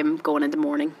dies, I am going into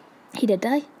mourning. He did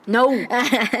die. No,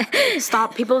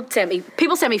 stop. People send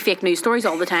me fake news stories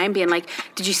all the time, being like,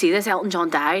 "Did you see this? Elton John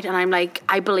died," and I'm like,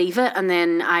 I believe it, and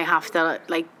then I have to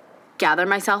like gather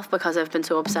myself because I've been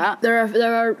so upset. There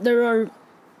are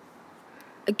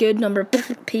a good number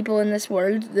of people in this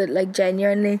world that like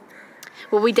genuinely.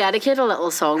 Will we dedicate a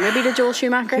little song maybe to Joel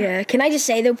Schumacher? Yeah. Can I just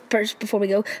say though, first before we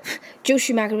go, Joel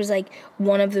Schumacher was like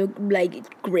one of the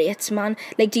like greats, man.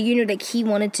 Like, do you know, like he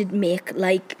wanted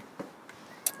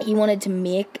to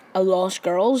make a Lost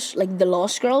Girls, like the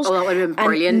Lost Girls. Oh, that would have been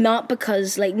brilliant. And not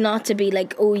because, like, not to be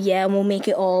like, oh yeah, we'll make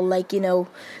it all like, you know,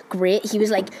 great. He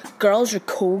was like, girls are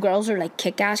cool, girls are like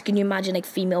kick-ass. Can you imagine like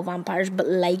female vampires, but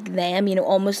like them, you know,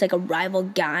 almost like a rival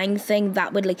gang thing?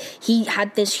 That would like, he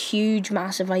had this huge,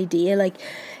 massive idea. Like,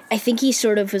 I think he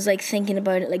sort of was like thinking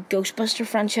about it like Ghostbuster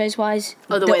franchise-wise.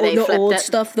 Oh, the way they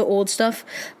flipped the old stuff.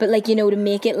 But like, you know, to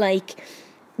make it like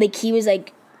he was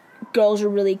like, girls are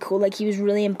really cool. Like, he was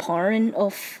really empowering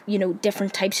of, you know,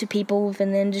 different types of people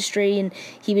within the industry, and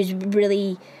he was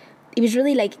really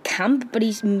like camp, but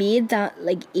he's made that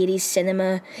like 80s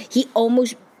cinema. He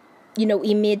almost, you know,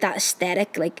 he made that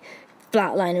aesthetic. Like,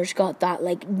 Flatliner's got that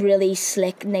like really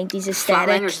slick 90s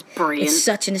aesthetic. Flatliner's brilliant. It's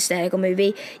such an aesthetical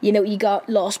movie. You know, you got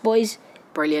Lost Boys,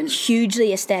 Brilliant.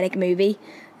 hugely aesthetic movie.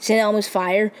 St. Elmo's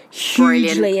Fire,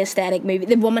 hugely Brilliant. aesthetic movie.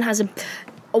 The woman has a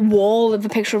wall of a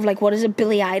picture of like, what is it,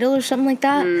 Billy Idol or something like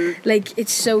that. Like,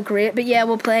 it's so great. But yeah,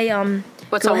 we'll play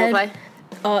What go song we'll ahead.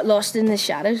 play? Lost in the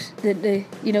Shadows, the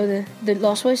you know, the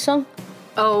Lost Boys song.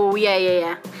 Oh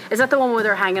yeah. Is that the one where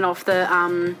they're hanging off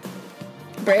the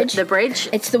Bridge. The bridge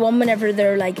It's the one whenever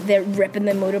they're ripping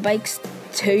the motorbikes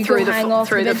to through go the hang off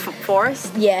through the it.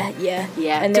 forest? Yeah.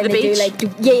 Yeah, And to then the they beach? do like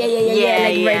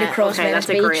like right across Okay, Venice that's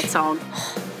a Beach. great song.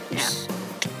 Yeah.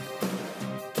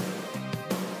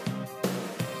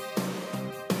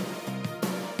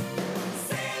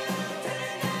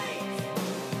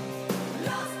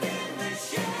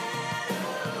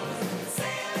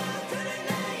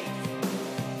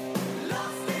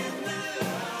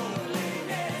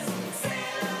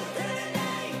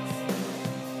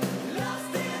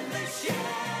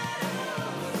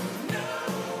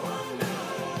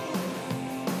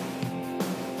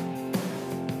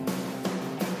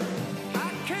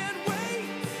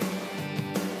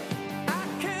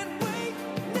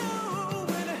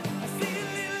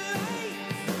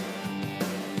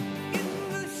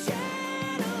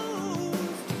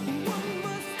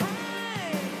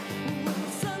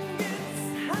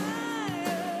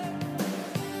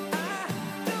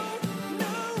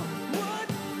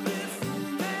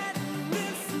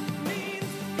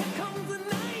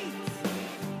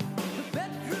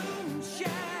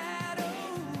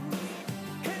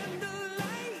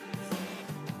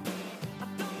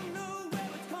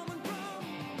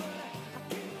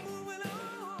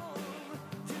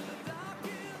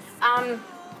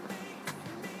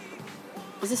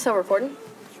 Is this still recording?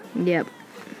 Yep.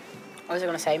 What was I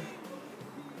going to say?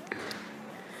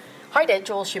 How did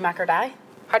Joel Schumacher die?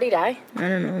 How did he die? I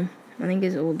don't know. I think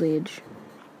his old age.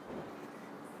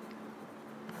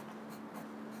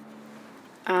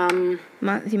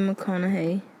 Matthew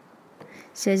McConaughey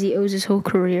says he owes his whole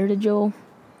career to Joel.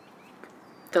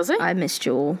 Does it? I miss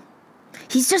Joel.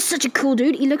 He's just such a cool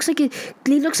dude. He looks like a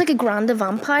Granda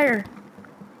vampire.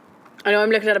 I know, I'm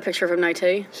looking at a picture of him now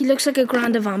too. He looks like a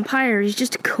Granda vampire. He's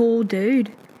just a cool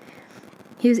dude.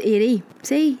 He was 80.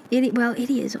 See? 80. Well,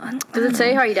 80 is... Does it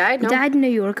say how he died? He No. died in New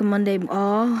York on Monday.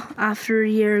 After a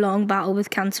year-long battle with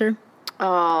cancer.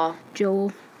 Oh,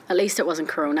 Joel. at least it wasn't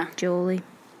Corona. Jolie.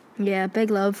 Yeah, big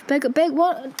love. Big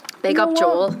what? Big You up know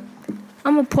Joel. what?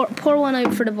 I'm gonna pour one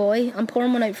out for the boy. I'm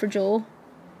pouring one out for Joel.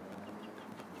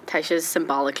 Tasha's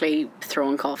symbolically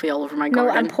throwing coffee all over my No,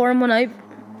 garden. I'm pouring one out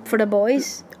for the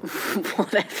boys.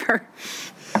 Whatever.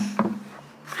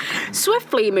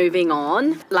 Swiftly moving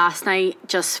on. Last night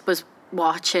just was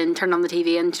turned on the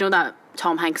TV, and do you know that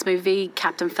Tom Hanks movie,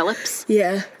 Captain Phillips?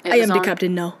 Yeah. It was on-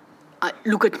 captain now.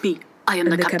 Look at me. I am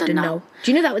the captain now.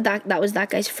 Do you know that was that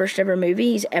guy's first ever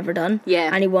movie he's ever done? Yeah.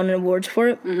 And he won awards for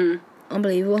it. Mm-hmm.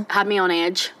 Unbelievable. Had me on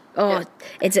edge. Oh,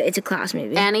 it's a class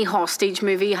movie. Any hostage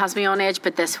movie has me on edge,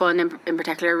 but this one in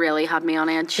particular really had me on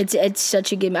edge. It's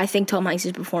such a good. I think Tom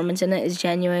Hanks' performance in it is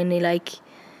genuinely like,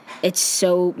 it's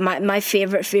so my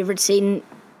favorite scene.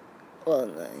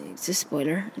 Well, it's a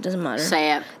spoiler. It doesn't matter.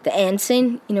 Say it. The end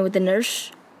scene, you know, with the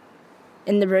nurse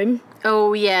in the room.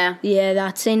 Oh yeah, Yeah,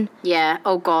 that scene. yeah.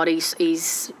 Oh god, he's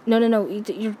No.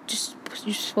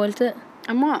 You spoiled it.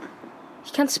 and what?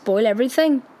 You can't spoil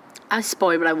everything. I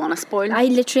spoil what I want to spoil. I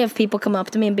literally have people come up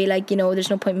to me and be like, you know, there's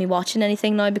no point in me watching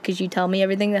anything now because you tell me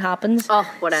everything that happens. Oh,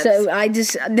 whatever. So I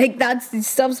just think that's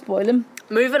stop spoiling.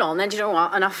 Moving on then, do you know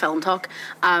what? Enough film talk.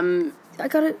 I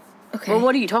got it. Okay. Well,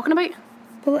 what are you talking about?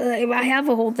 Well, I have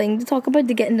a whole thing to talk about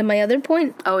to get into my other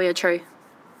point. Oh, yeah, true.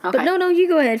 Okay. But no, you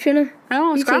go ahead, Fiona.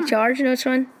 No, it's you grand. take charge. No, it's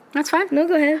fine. That's fine. No,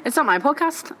 go ahead. It's not my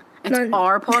podcast. It's No.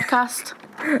 our podcast.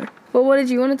 Well, what did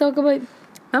you want to talk about?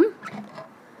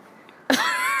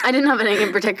 I didn't have anything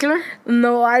in particular.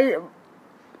 No,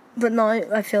 but now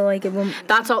I feel like it won't.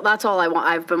 That's all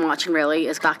I've been watching really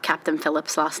is that Captain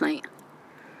Phillips last night.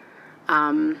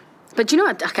 But you know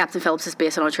what Captain Phillips is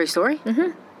based on a true story?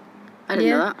 Mm-hmm. I didn't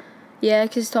know that. Yeah,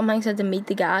 because Tom Hanks had to meet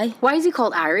the guy. Why is he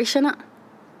called Irish in it?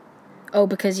 Oh,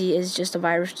 because he is just of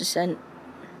Irish descent.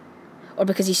 Or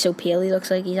because he's so pale, he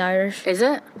looks like he's Irish. Is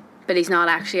it? But he's not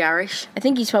actually Irish. I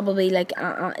think he's probably like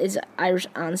is Irish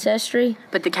ancestry.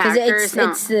 But the character is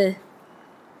not.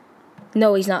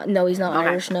 No, he's not. No, he's not Okay.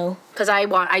 Irish. No. Because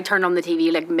I turned on the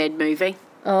TV like mid movie.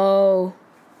 Oh.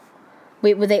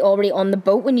 Wait, were they already on the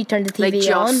boat when you turned the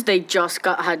TV on? They just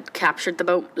had captured the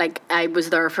boat. Like I was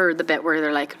there for the bit where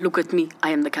they're like, "Look at me, I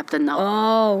am the captain now."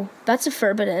 Oh, that's a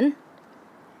fair bit in.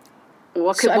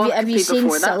 What So could have you be seen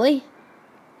before that? Sully?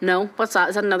 No, what's that?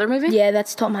 Is that another movie? Yeah,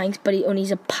 that's Tom Hanks, but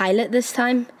he's a pilot this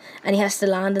time, and he has to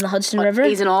land in the Hudson River.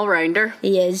 He's an all-rounder.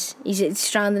 He is. He's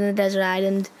stranded in a desert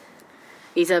island.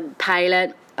 He's a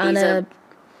pilot. And he's a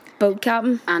boat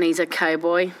captain. and he's a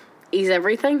cowboy. He's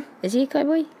everything. Is he a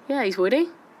cowboy? Yeah, he's Woody.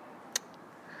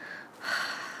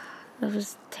 That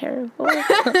was terrible.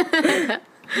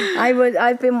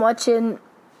 I've been watching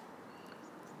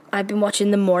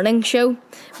the morning show,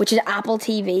 which is Apple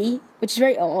TV, which is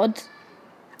very odd.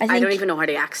 I don't even know how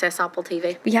to access Apple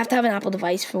TV. You have to have an Apple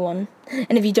device for one,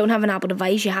 and if you don't have an Apple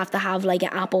device, you have to have like an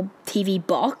Apple TV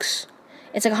box.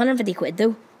 It's like 150 quid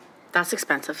though. That's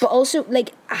expensive. But also,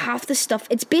 like, half the stuff,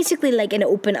 it's basically like an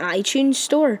open iTunes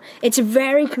store. It's a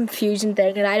very confusing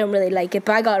thing, and I don't really like it,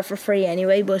 but I got it for free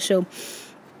anyway, but so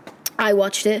I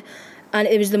watched it, and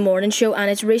it was the morning show, and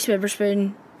it's Reese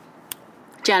Witherspoon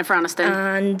Jennifer Aniston.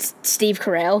 and Steve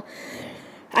Carell,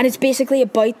 and it's basically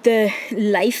about the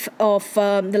life of,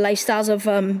 the lifestyles of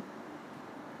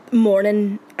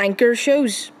morning anchor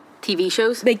shows. TV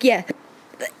shows. Like, yeah,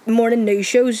 morning news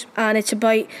shows, and it's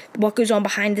about what goes on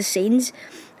behind the scenes.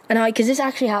 And how, because this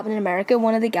actually happened in America,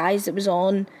 one of the guys that was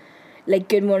on like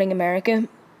Good Morning America,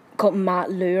 called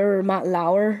Matt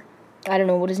Lauer, I don't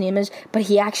know what his name is, but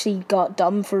he actually got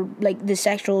done for like the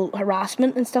sexual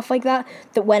harassment and stuff like that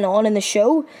went on in the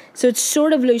show. So it's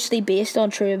sort of loosely based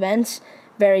on true events,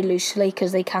 very loosely,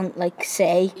 because they can't like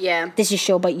say, Yeah. this is a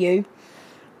show about you.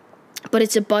 But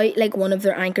it's about like one of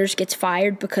their anchors gets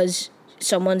fired because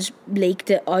someone's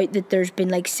leaked it out that there's been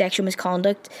like sexual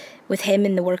misconduct with him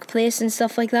in the workplace and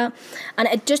stuff like that. And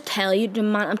it just tell you,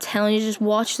 man, I'm telling you, just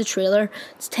watch the trailer.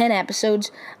 It's 10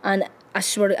 episodes, and I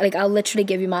swear to, like, I'll literally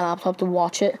give you my laptop to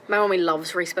watch it. My mommy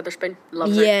loves Reese Witherspoon.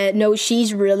 Loves her. Yeah, no,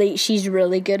 she's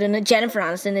really good in it. Jennifer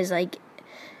Aniston is like,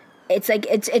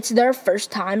 it's their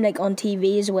first time like on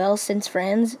TV as well since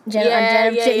Friends. Yeah,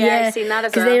 I've seen that as well.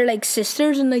 Because they're like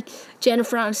sisters, and like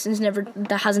Jennifer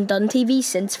Aniston's hasn't done TV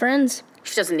since Friends.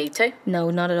 She doesn't need to. No,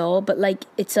 not at all. But like,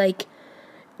 it's like,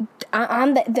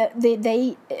 and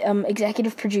they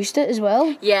executive produced it as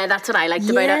well. Yeah, that's what I liked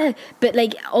about it. But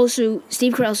like also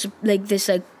Steve Carell's like this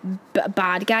like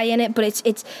bad guy in it, but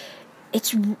it's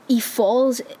he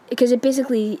falls because it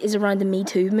basically is around the Me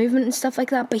Too movement and stuff like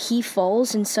that. But he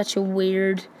falls in such a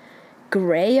weird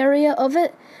grey area of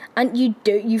it, and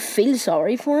you feel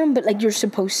sorry for him, but like you're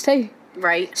supposed to.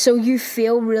 Right. So you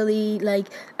feel really like,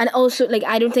 and also like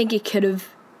I don't think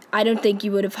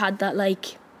you would have had that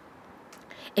like.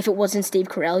 If it wasn't Steve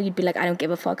Carell, you'd be like, I don't give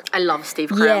a fuck. I love Steve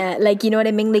Carell. Yeah, like, you know what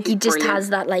I mean? Like, he just brilliant. has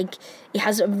that, like, he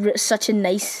has such a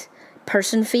nice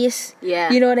person face.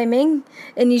 Yeah. You know what I mean?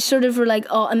 And you sort of were like,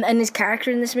 oh, and his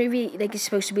character in this movie, like, is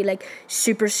supposed to be, like,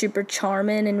 super, super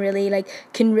charming and really, like,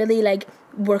 can really, like,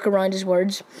 work around his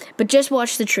words. But just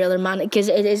watch the trailer, man, because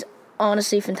it is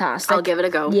honestly fantastic. I'll give it a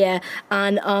go. Yeah,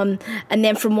 and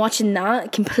then from watching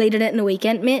that, completed it in a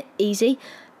weekend, mate, easy.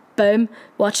 Boom,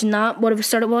 watching that, what have we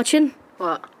started watching?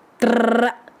 What?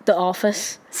 The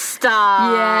Office.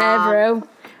 Stop. Yeah,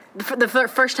 bro. The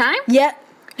first time? Yeah.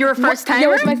 Your first time? Yeah,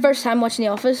 it was my first time watching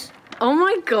The Office. Oh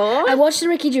my god. I watched the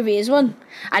Ricky Gervais one.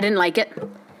 I didn't like it.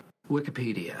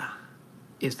 Wikipedia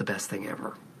is the best thing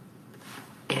ever.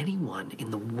 Anyone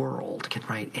in the world can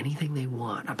write anything they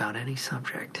want about any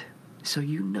subject. So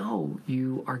you know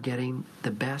you are getting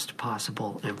the best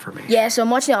possible information. Yeah, so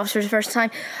I'm watching The Office for the first time.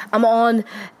 I'm on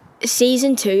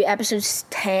season 2, episodes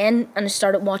 10, and I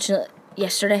started watching it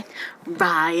yesterday.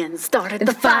 Ryan started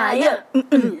the fire.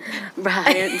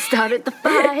 Ryan started the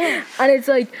fire. And it's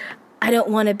like, I don't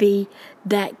want to be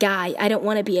that guy. I don't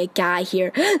want to be a guy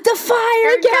here. The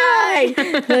fire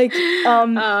guy! Like,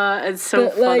 It's so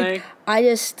but, funny. like,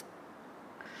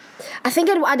 I think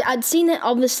I'd seen it.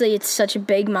 Obviously, it's such a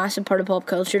big, massive part of pop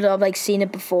culture that I've like seen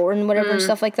it before and whatever and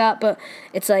stuff like that. But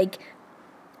it's like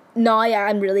now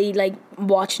I'm really like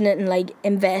watching it and like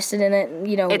invested in it.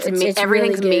 You know, it's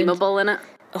everything's really good. memeable in it.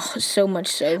 Oh, so much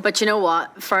so. But you know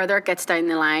what? Further it gets down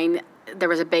the line, there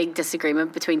was a big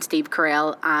disagreement between Steve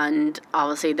Carell and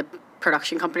obviously the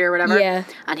production company or whatever. Yeah.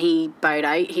 And he bowed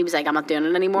out. He was like, I'm not doing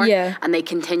it anymore. Yeah. And they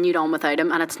continued on without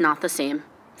him, and it's not the same.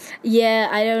 Yeah,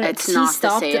 I don't. It's he not the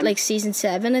stopped same. at like season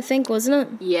 7, I think, wasn't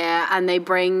it? Yeah, and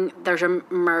there's a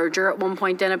merger at one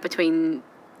point in it between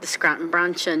the Scranton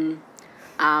branch and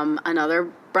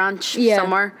another branch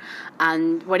somewhere.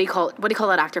 And what do you call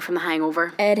that actor from The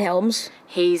Hangover? Ed Helms.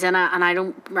 He's in it, and I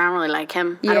don't really like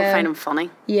him. I don't Yeah. find him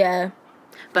funny. Yeah.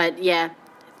 But yeah,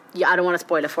 I don't want to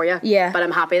spoil it for you. Yeah. But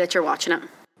I'm happy that you're watching it.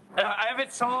 I have a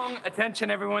song,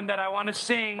 attention everyone, that I want to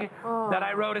sing that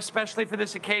I wrote especially for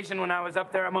this occasion when I was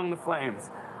up there among the flames.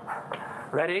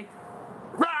 Ready?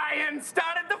 Ryan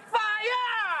started the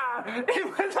fire! It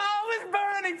was always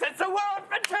burning since the world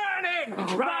been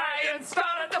turning! Ryan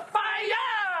started the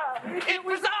fire! It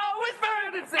was always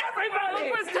burning since everybody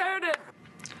was turning!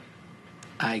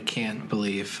 I can't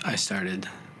believe I started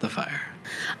the fire.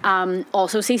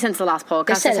 Also, see, since the last I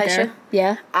podcast, said it Natasha, there.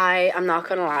 Yeah. I am not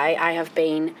going to lie, I have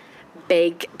been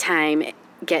big time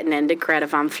getting into Greta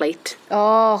Van Fleet.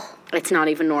 Oh, It's not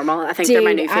even normal. I think they're dude,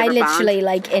 my new I favourite literally band.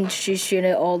 like introduced you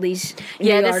to all these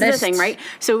Yeah, new this artists. is the thing, right?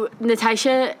 So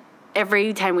Natasha,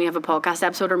 every time we have a podcast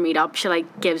episode or meet up, she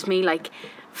like gives me like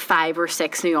 5 or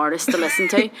 6 new artists to listen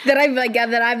to That I've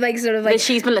like sort of like. that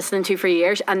she's been listening to for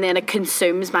years, and then it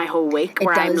consumes my whole week It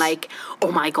where I'm does. like,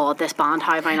 oh my god, this band,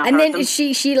 how have I not And heard then them?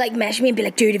 she like messaged me and be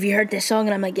like, dude, have you heard this song?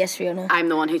 And I'm like, yes, Fiona. I'm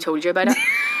the one who told you about it.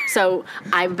 So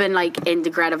I've been like into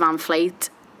Greta Van Fleet.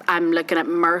 I'm looking at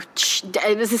merch.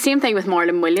 It was the same thing with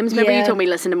Marlon Williams. Remember you Yeah. told me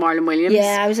listen to Marlon Williams?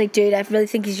 Yeah, I was like, dude, I really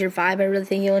think he's your vibe. I really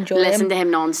think you'll enjoy Listen him. to him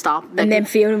non-stop. And then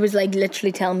Fiona was like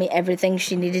literally telling me everything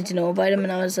she needed to know about him,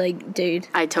 and I was like, dude.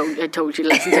 I told you to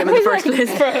listen to him in the first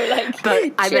place.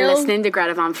 But I've been chill. listening to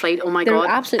Greta Van Fleet. Oh my They're god,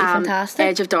 absolutely fantastic.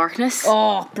 Edge of Darkness,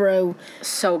 Oh, bro.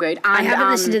 so good. And, I haven't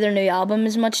listened to their new album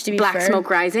as much, to be Black fair. Smoke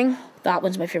Rising, That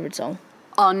one's my favourite song.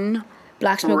 unreal.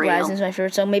 Black Smoke Rising is my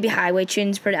favourite song. Maybe Highway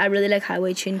Tune's pretty. I really like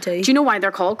Highway Tune too. Do you know why they're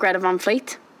called Greta Van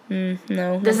Fleet?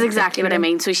 No. This is exactly what I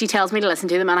mean. So she tells me to listen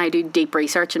to them, and I do deep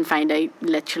research and find out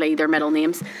literally their middle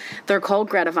names. They're called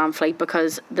Greta Van Fleet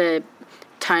because the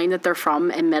town that they're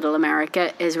from in Middle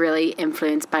America is really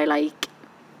influenced by like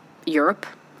Europe.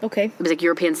 Okay. It was like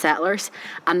European settlers,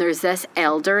 and there's this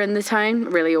elder in the town,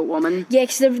 really old woman. Yeah,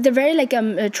 because they're very like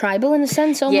tribal in a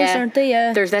sense, almost, aren't they?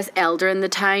 Yeah. There's this elder in the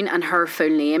town, and her full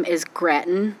name is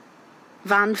Gretchen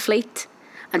Van Fleet,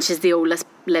 and she's the oldest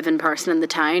living person in the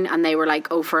town. And they were like,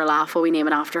 oh, for a laugh, will we name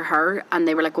it after her? And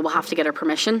they were like, well, we'll have to get her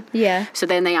permission. Yeah. So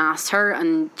then they asked her,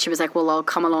 and she was like, well, I'll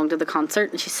come along to the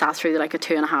concert. And she sat through like a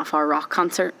 2.5 hour rock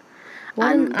concert.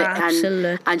 What and an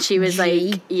absolute and she was G.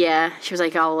 like, yeah, she was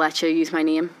like, I'll let you use my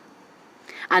name.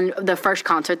 And the first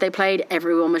concert they played,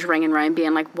 everyone was ringing around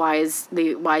being like, why is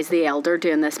the elder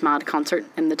doing this mad concert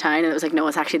in the town? And it was like, no,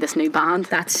 it's actually this new band.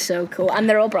 That's so cool. And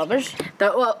they're all brothers.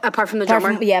 Well, apart from the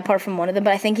drummer. Apart from one of them,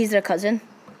 but I think he's their cousin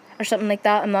or something like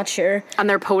that. I'm not sure. And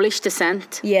they're Polish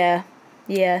descent. Yeah.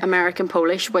 Yeah. American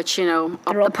Polish, which, you know,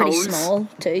 up They're all the pretty poles. small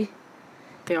too.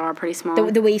 They are pretty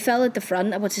small. The wee fella at the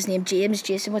front, what's his name?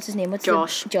 Jason, what's his name?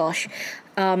 Josh. Josh.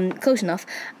 Close enough.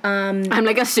 I'm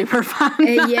like a super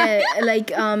fan. Yeah, like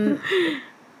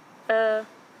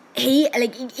he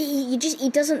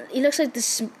doesn't, he looks like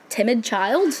this timid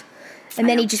child, and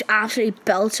then he just absolutely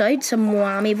belts out some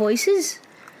whammy voices.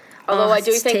 Although Oh, I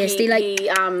do it's think tasty,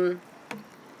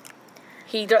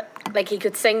 he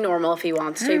could sing normal if he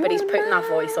wants to, but he's putting that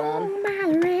voice on.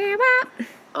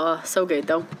 Oh, so good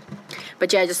though.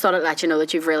 But yeah, I just thought I'd let you know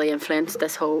that you've really influenced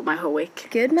my whole week.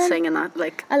 Good, man. Singing that,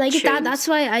 like, I like it. tunes. That's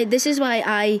why this is why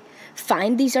I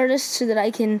find these artists, so that I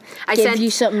can I give sent-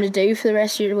 you something to do for the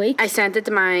rest of your week. I sent it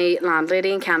to my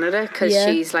landlady in Canada because Yeah.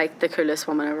 she's like the coolest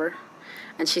woman ever.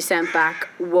 And she sent back,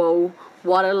 whoa,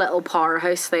 what a little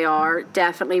powerhouse they are.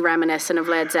 Definitely reminiscent of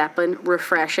Led Zeppelin.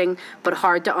 Refreshing, but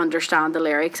hard to understand the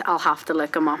lyrics. I'll have to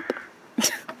look them up.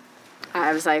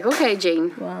 I was like, okay,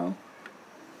 Jean. Wow.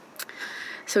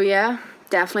 So yeah,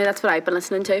 definitely that's what I've been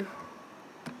listening to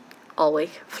all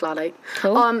week, flat out.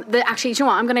 Cool. Actually, do you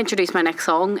know what? I'm going to introduce my next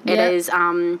song. It Yeah. is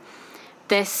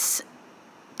this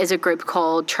is a group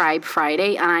called Tribe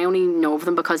Friday, and I only know of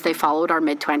them because they followed our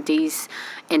mid-20s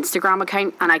Instagram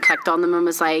account, and I clicked on them and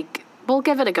was like, well,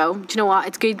 give it a go. Do you know what?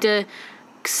 It's good to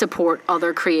support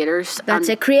other creators. That's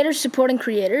it. Creators supporting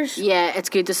creators. Yeah, it's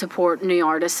good to support new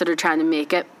artists that are trying to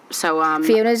make it. So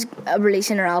Fiona's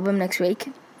releasing her album next week.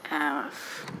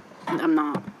 I'm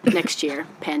not. Next year,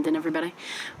 pending everybody.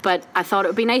 But I thought it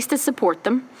would be nice to support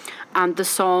them. And the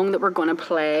song that we're going to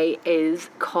play is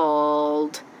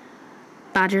called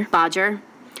Badger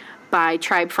by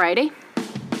Tribe Friday.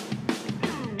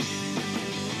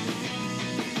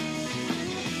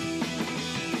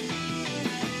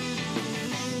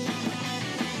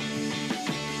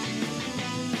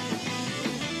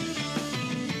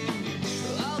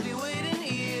 I'll be waiting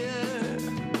here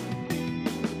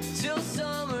till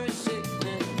summer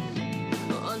sickness,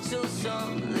 until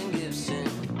something gives in,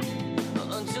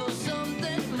 until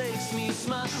something makes me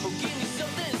smile. Oh, give me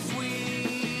something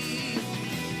sweet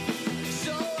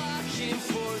so I can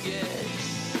forget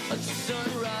until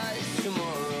sunrise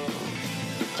tomorrow,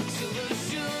 until the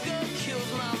sugar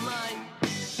kills my mind.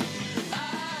 I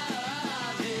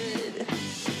did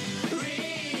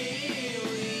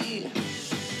really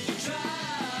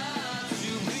try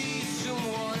to be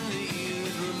someone that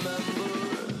you'd remember.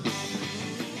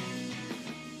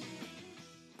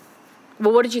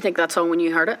 Well, what did you think of that song when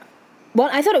you heard it? Well,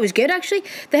 I thought it was good actually.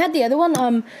 They had the other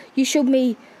one. You showed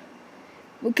me.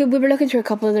 We were looking through a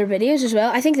couple of their videos as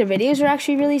well. I think their videos are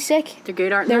actually really sick. They're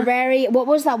good, aren't They're they? very. What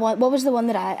was that one? What was the one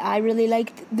that I really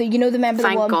liked? Remember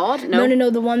Thank the one? God? No. No.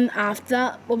 The one after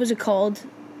that. What was it called?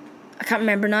 I can't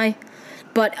remember now.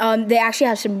 But they actually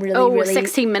have some really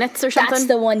 16 minutes or something? That's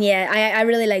the one. Yeah, I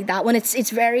really like that one. It's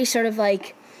very sort of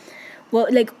like. Well,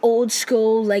 like old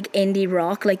school, like indie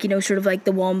rock, like sort of like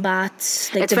the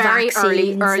Wombats, like It's the very Vaccines,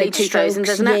 early like 2000s, Strokes.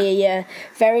 isn't it? Yeah.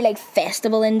 Very like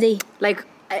festival indie. Like,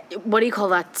 what do you call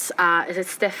that? Is it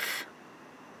Stiff?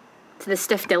 The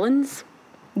Stiff Dillons?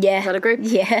 Yeah. Is that a group?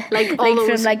 Yeah. Like all from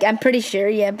those I'm pretty sure,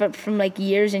 yeah, but from like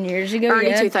years and years ago. early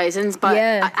yeah. 2000s. But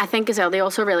Yeah. I think as well, they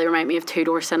also really remind me of Two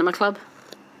Door Cinema Club.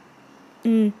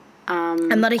 I'm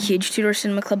not a huge Tudor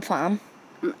Cinema Club fan.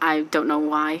 I don't know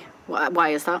why. Why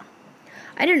is that?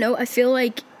 I don't know. I feel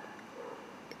like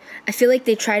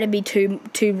they try to be too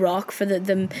rock for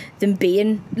them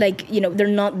being like they're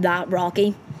not that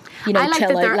rocky. I like chill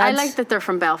that out they're. I lads. like that they're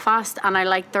from Belfast, and I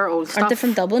like their old stuff. Aren't they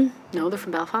from Dublin? No, they're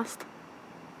from Belfast.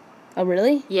 Oh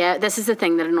really? Yeah, this is the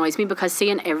thing that annoys me because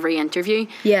seeing every interview,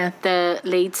 Yeah. the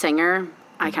lead singer,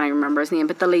 I can't even remember his name,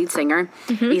 but the lead singer,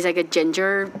 he's like a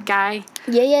ginger guy.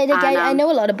 Yeah. Like, And, I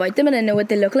know a lot about them and I know what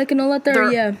they look like and all that.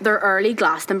 Their early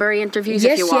Glastonbury interviews,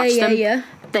 if you watch them,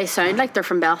 they sound like they're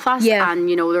from Belfast, Yeah. and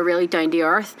they're really down to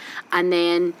earth. And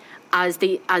then as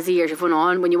the years have went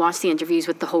on, when you watch the interviews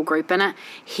with the whole group in it,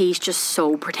 he's just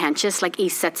so pretentious. Like he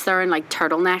sits there in like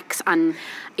turtlenecks and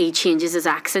he changes his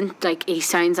accent. Like he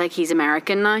sounds like he's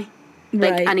American now,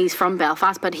 like, Right. and he's from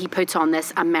Belfast, but he puts on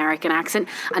this American accent,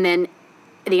 and then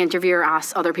the interviewer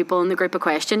asks other people in the group a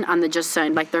question, and they just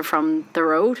sound like they're from the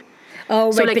road. Oh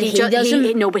right, So like but he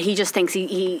doesn't. no, but he just thinks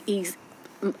he's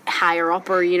higher up,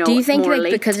 or Do you think more like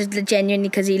elite. because it's genuinely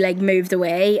because he like moved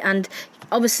away and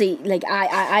obviously like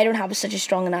I don't have such a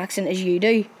strong an accent as you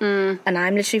do, and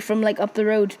I'm literally from like up the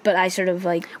road, but I sort of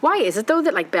like Why is it though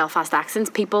that like Belfast accents,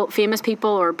 famous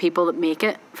people or people that make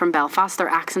it from Belfast, their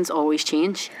accents always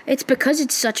change? it's because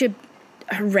it's such a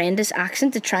horrendous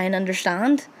accent to try and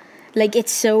understand. Like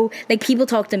it's so like people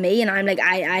talk to me and I'm like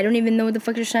I don't even know what the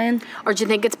fuck they're saying. Or do you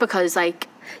think it's because like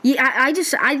Yeah, I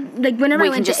like whenever we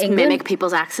I can went just to England, mimic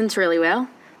people's accents really well?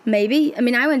 maybe. I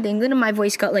mean, I went to England and my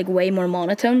voice got like way more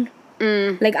monotone.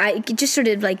 Like I could just sort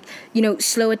of like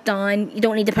slow it down. You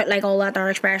don't need to put like all that there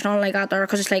expression on like that there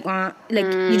because it's like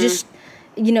you just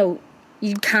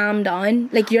you calm down.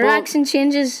 Like your Well, accent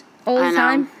changes all the I know.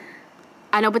 time.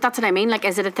 I know, but that's what I mean. Like,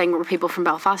 is it a thing where people from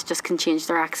Belfast just can change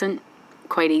their accent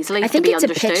quite easily I think to be it's a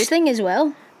understood? pitch thing as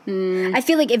well. I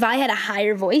feel like if I had a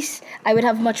higher voice, I would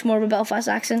have much more of a Belfast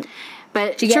accent.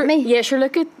 But Do you get sure, me? Yeah, sure.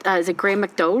 Look at is it Graham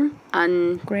McDowell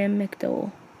and Graham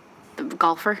McDowell. the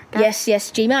golfer? guy? Yes,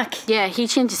 G-Mac. Yeah, he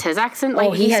changes his accent. Like,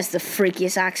 Oh, he he's- has the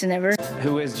freakiest accent ever.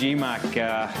 Who is GMAC?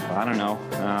 I don't know.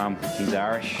 He's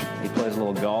Irish. He plays a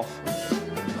little golf.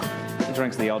 He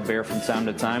drinks the odd beer from time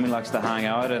to time. He likes to hang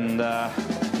out and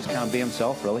just can't be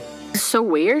himself, really. so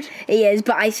weird. He is,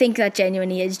 but I think that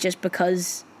genuinely is just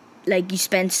because, like, you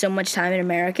spend so much time in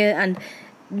America and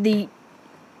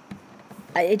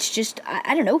it's just,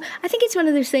 I don't know. I think it's one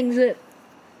of those things that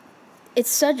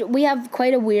we have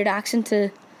quite a weird accent to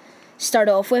start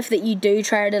off with that you do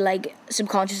try to, like,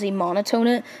 subconsciously monotone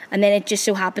it, and then it just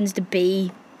so happens to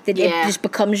be That Yeah. it just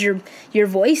becomes your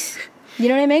voice. You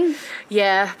know what I mean?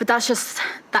 Yeah, but that's just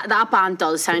that band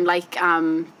does sound like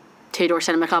Two Door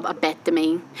Cinema Club a bit to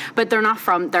me. But they're not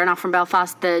from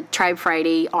Belfast. The Tribe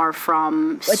Friday are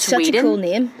from It's Sweden. such a cool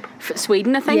name.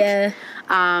 Sweden, I think. Yeah.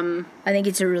 I think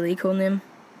it's a really cool name.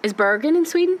 Is Bergen in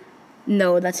Sweden?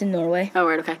 No, that's in Norway. Oh,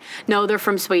 right, okay. No, they're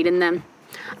from Sweden then.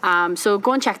 So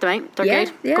go and check them out. They're Yeah,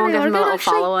 good. yeah, Go and they give are them a good, little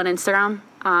actually. follow on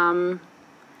Instagram.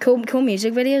 Cool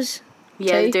music videos.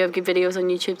 Yeah, too. they do have good videos on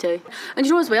YouTube too. And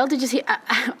you know as well, did you see?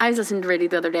 I was listening to radio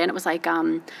the other day, and it was like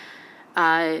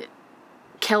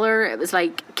Killer. It was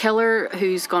like Killer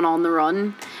who's gone on the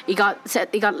run. He got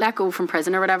let go from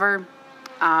prison or whatever,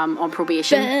 on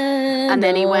probation, and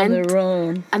then he went. On the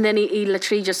run. And then he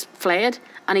literally just fled,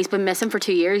 and he's been missing for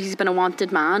 2 years. He's been a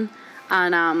wanted man,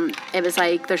 and it was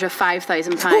like there's a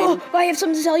 £5,000. Oh, I have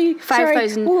something to tell you. Sorry.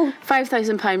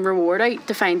 £5,000 reward out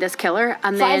to find this killer,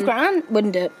 and then $5,000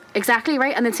 wouldn't do it. exactly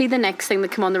right. And then see the next thing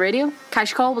that came on the radio,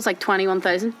 cash call was like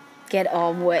 21,000. Get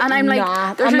on with. And I'm like,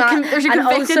 nah, there's I'm not, there's a and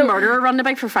convicted also- murderer running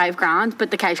about for £5,000,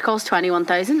 but the cash call's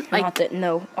 21,000. Like, Not that,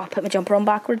 no. I'll put my jumper on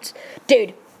backwards.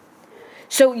 Dude.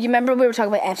 So, you remember we were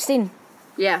talking about Epstein?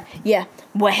 yeah, Yeah.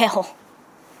 Well.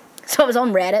 So, I was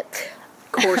on Reddit.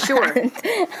 of course you were.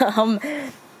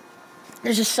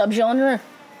 There's a subgenre,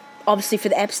 obviously, for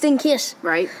the Epstein case.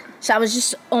 Right. So, I was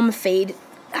just on my feed,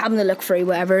 having a look through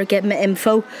whatever, getting my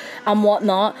info and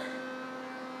whatnot.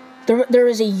 There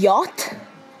is a yacht.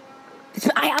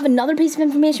 I have another piece of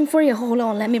information for you. Hold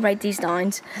on, let me write these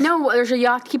down. No, there's a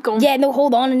yacht. Keep going. Yeah, no,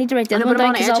 hold on. I need to write this I'm one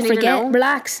gonna down put 'em on because edge, I'll I need to forget. know.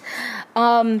 Relax.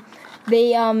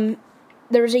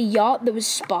 There was a yacht that was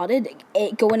spotted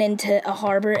going into a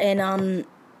harbour in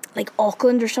like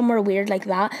Auckland or somewhere weird like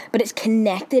that, but it's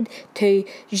connected to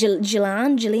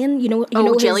Gillian. You know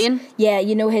his- Gillian? Yeah,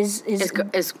 you know his Is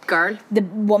girl. the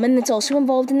woman that's also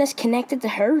involved in this connected to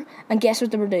her. And guess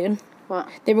what they were doing? What?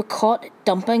 They were caught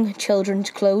dumping children's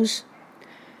clothes.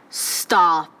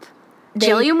 Stop.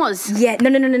 Gillian was. Yeah, no,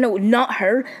 not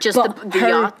her. Just but the her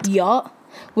yacht? yacht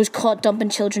was caught dumping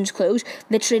children's clothes.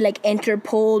 Literally, like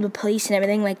Interpol, the police, and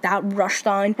everything like that rushed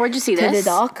down. Where'd you see to this? the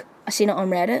dock. I seen it on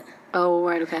Reddit. Oh,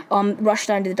 right, okay. Rushed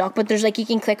down to the dock, but there's like you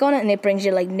can click on it and it brings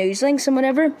you like news links and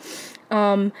whatever.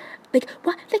 Like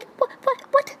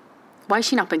what? Why has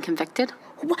she not been convicted?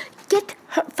 What? Get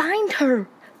her. Find her.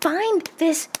 Find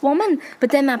this woman. But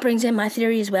then that brings in my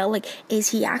theory as well. Like, is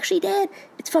he actually dead?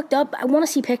 It's fucked up. I want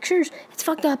to see pictures. It's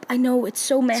fucked up. I know, it's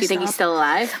so messed up. Do you think he's still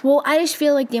alive? Well, I just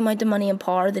feel like the amount of money and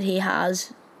power that he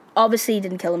has. Obviously, he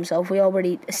didn't kill himself. We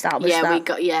already established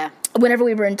that. Yeah. Whenever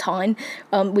we were in town,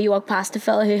 we walked past a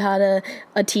fella who had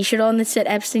a t-shirt on that said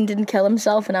Epstein didn't kill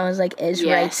himself, and I was like, is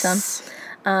right, son.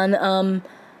 And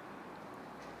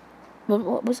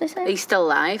what was I saying? He's still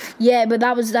alive. Yeah, but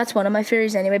that's one of my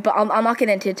theories anyway. But I'm not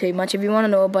getting into it too much. If you want to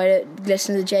know about it,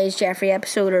 listen to the Jay's Jeffrey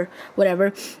episode or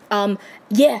whatever.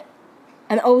 Yeah,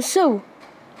 and also,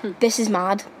 this is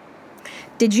mad.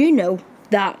 Did you know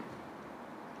that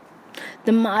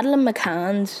the Madeleine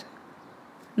McCann's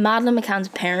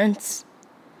parents,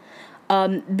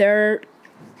 their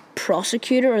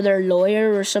prosecutor or their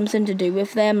lawyer or something to do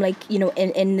with them, like, you know,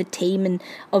 in the team and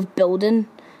of building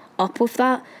up with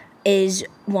that, is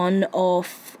one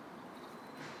of,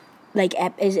 like,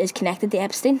 is connected to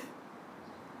Epstein.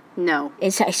 No. I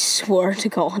swear to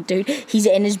God, dude, he's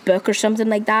in his book or something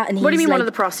like that. And What do you he's mean, like, one of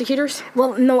the prosecutors?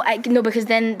 well, no, because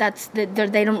then they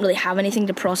don't really have anything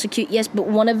to prosecute. Yes, but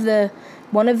one of the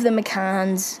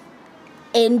McCann's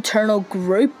internal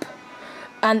group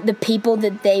and the people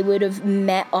that they would have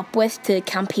met up with to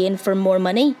campaign for more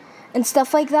money and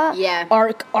stuff like that, Yeah.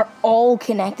 are all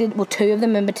connected. Well, two of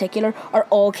them in particular are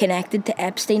all connected to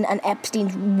Epstein and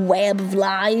Epstein's web of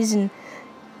lies and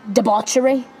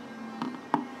debauchery.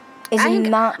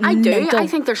 Isn't that mental? I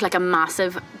think there's like a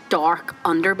massive dark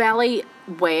underbelly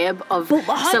web of But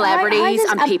how celebrities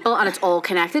does and a- people, and it's all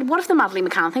connected. What if the Madeleine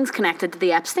McCann thing's connected to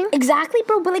the Epstein? Exactly,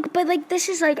 bro. But like this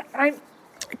is like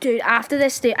dude. After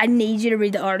this, dude, I need you to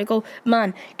read the article,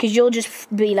 man, because you'll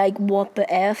just be like, "What the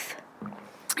f?"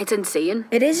 It's insane.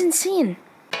 It is insane.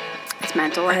 It's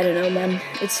mental. I don't know, man.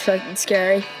 It's fucking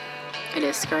scary. It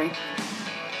is scary.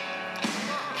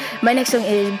 My next song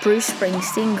is Bruce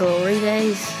Springsteen, "Glory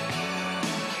Days."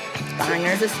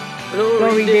 Banger. This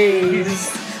Glory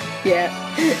Days. Yeah.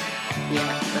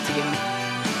 Yeah, that's a good one.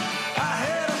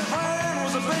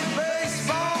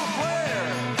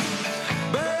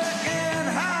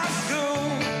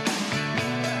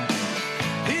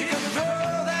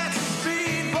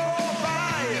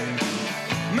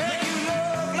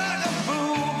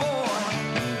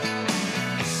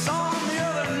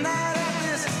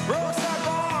 Roadside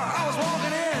bar, I was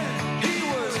walking in. He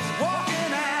was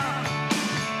walking out.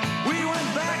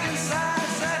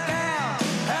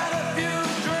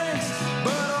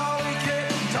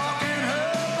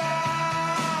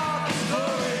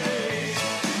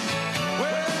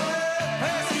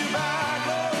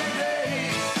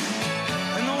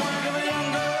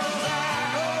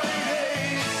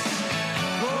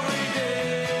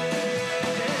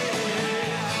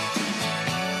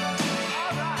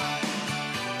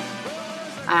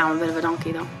 I'm a bit of a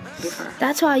donkey, though. To be fair.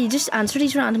 That's why you just answer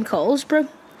these random calls, bro.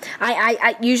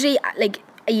 I usually, like,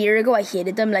 a year ago I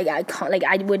hated them. Like, I can't, like,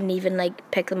 I wouldn't even, like,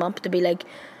 pick them up to be like,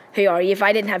 who are you? If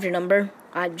I didn't have your number,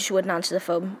 I just wouldn't answer the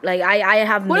phone. Like, I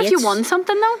have What mates. if you won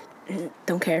something, though?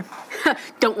 Don't care.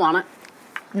 Don't want it.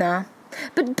 Nah.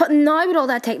 But now with all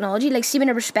that technology, like, see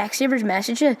whenever Specsavers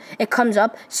message you, it comes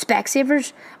up,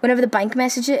 Specsavers. Whenever the bank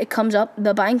message you, it comes up,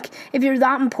 the bank. If you're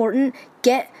that important,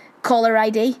 get caller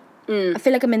ID. I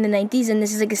feel like I'm in the 90s and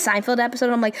this is like a Seinfeld episode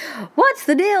and I'm like, what's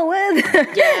the deal with?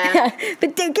 Yeah.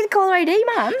 But get caller ID,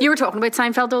 man. You were talking about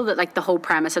Seinfeld, though, that, like, the whole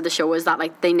premise of the show is that,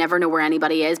 like, they never know where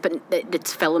anybody is, but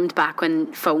it's filmed back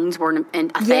when phones weren't a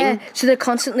Yeah, thing. so they're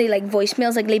constantly like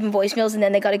voicemails, like leaving voicemails, and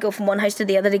then they got to go from one house to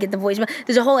the other to get the voicemail.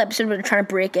 There's a whole episode where they're trying to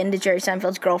break into Jerry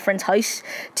Seinfeld's girlfriend's house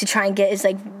to try and get his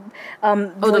like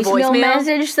voicemail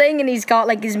message thing, and he's got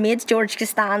like his mates George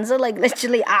Costanza, like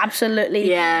literally absolutely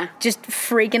just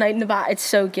freaking out in the back. It's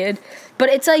so good, but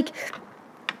it's like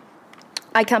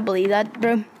I can't believe that,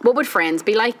 bro. What would Friends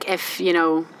be like if, you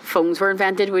know, phones were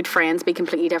invented? Would Friends be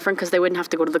completely different because they wouldn't have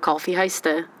to go to the coffee house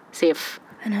to see if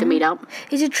to meet up?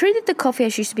 Is it true that the coffee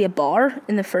house used to be a bar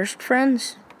in the first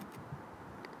Friends?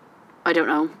 I don't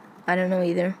know. I don't know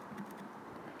either.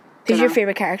 Who's your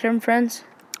favourite character in Friends?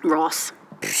 Ross.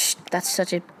 Psh, that's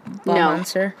such a bomb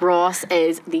answer. Ross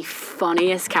is the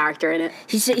funniest character in it.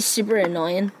 He's super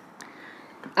annoying.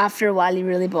 After a while, he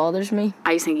really bothers me.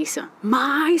 I just think he's so,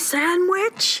 my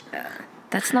sandwich.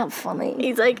 That's not funny.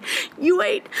 He's like, you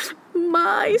ate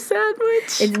my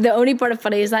sandwich. The only part of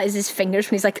funny is that is his fingers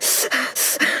when he's like.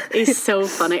 He's so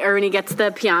funny. Or when he gets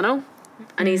the piano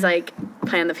and he's like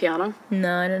playing the piano.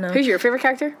 No, I don't know. Who's your favorite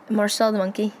character? Marcel the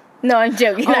monkey. No, I'm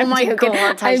joking. Oh I'm my joking.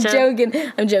 God, I'm Tasha. joking.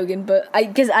 I'm joking. But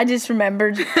because I just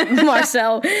remembered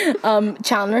Marcel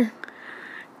Chandler.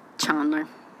 Chandler.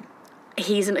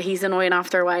 He's annoying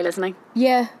after a while, isn't he?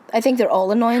 Yeah, I think they're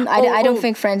all annoying. I don't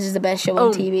think Friends is the best show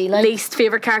on TV. Like, least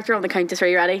favourite character on the count of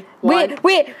three. Ready? Wait.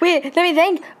 Let me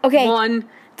think. Okay. 1,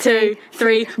 2,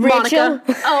 3. Rachel. Monica.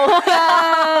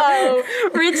 Oh,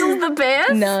 Rachel's the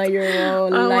best. No, you're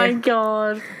wrong. Oh my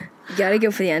god. You gotta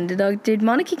go for the underdog, dude.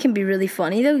 Monica can be really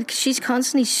funny though, because she's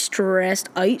constantly stressed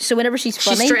out. So whenever she's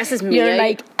funny, she stresses me you're out.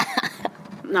 like,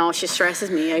 no, she stresses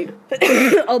me out.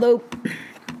 although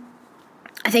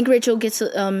I think Rachel gets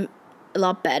a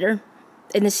lot better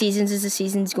in the seasons as the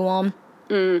seasons go on.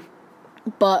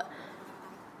 But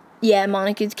yeah,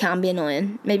 Monica can be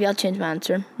annoying. Maybe I'll change my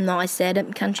answer. No, I said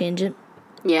it. Can't change it.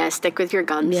 Yeah, stick with your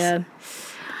guns. Yeah.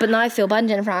 But now I feel bad in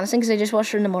Jennifer Aniston because I just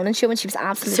watched her in the morning show and she was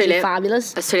absolutely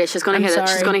fabulous. It's too late. She's gonna hear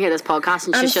this. She's gonna hear this podcast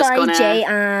and she's I'm just sorry, gonna.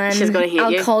 Jay-Ann. She's gonna hate you.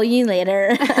 I'll call you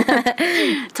later.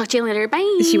 Talk to you later.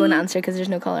 Bye. She won't answer because there's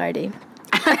no caller ID.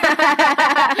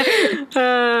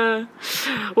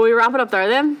 Will we wrap it up there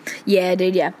then? Yeah,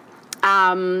 dude. Yeah.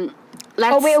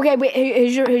 Let's. Oh wait.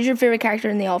 Who's your favorite character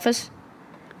in The Office?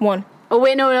 1. Oh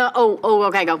wait, no. Oh,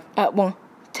 okay, go. 1,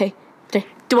 2, 3.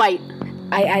 Dwight.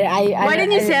 Why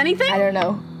didn't you say anything? I don't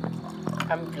know.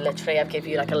 I've given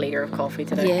you like a liter of coffee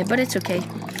today. Yeah, but it's okay.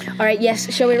 All right.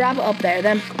 Yes. Shall we wrap it up there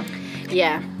then?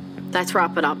 Yeah. Let's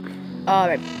wrap it up. All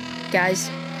right, guys.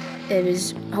 It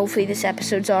was. Hopefully this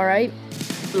episode's all right.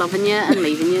 Loving you and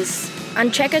leaving yous.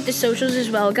 And check out the socials as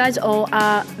well, guys. All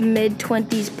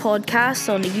Mid-20s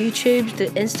podcasts on the YouTubes, the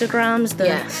Instagrams, the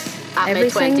at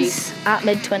everything's. At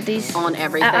Mid-20s. On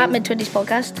everything. At Mid-20s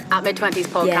podcast. At Mid-20s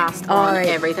podcast Yeah. on All right.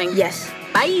 everything. Yes.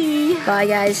 Bye. Bye,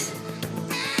 guys.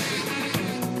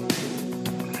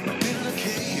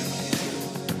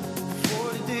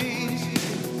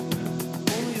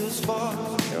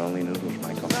 They're only noodles,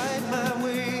 Michael.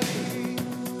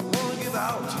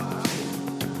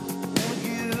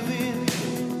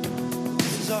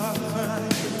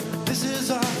 This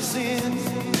is our sin,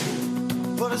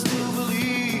 but I still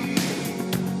believe.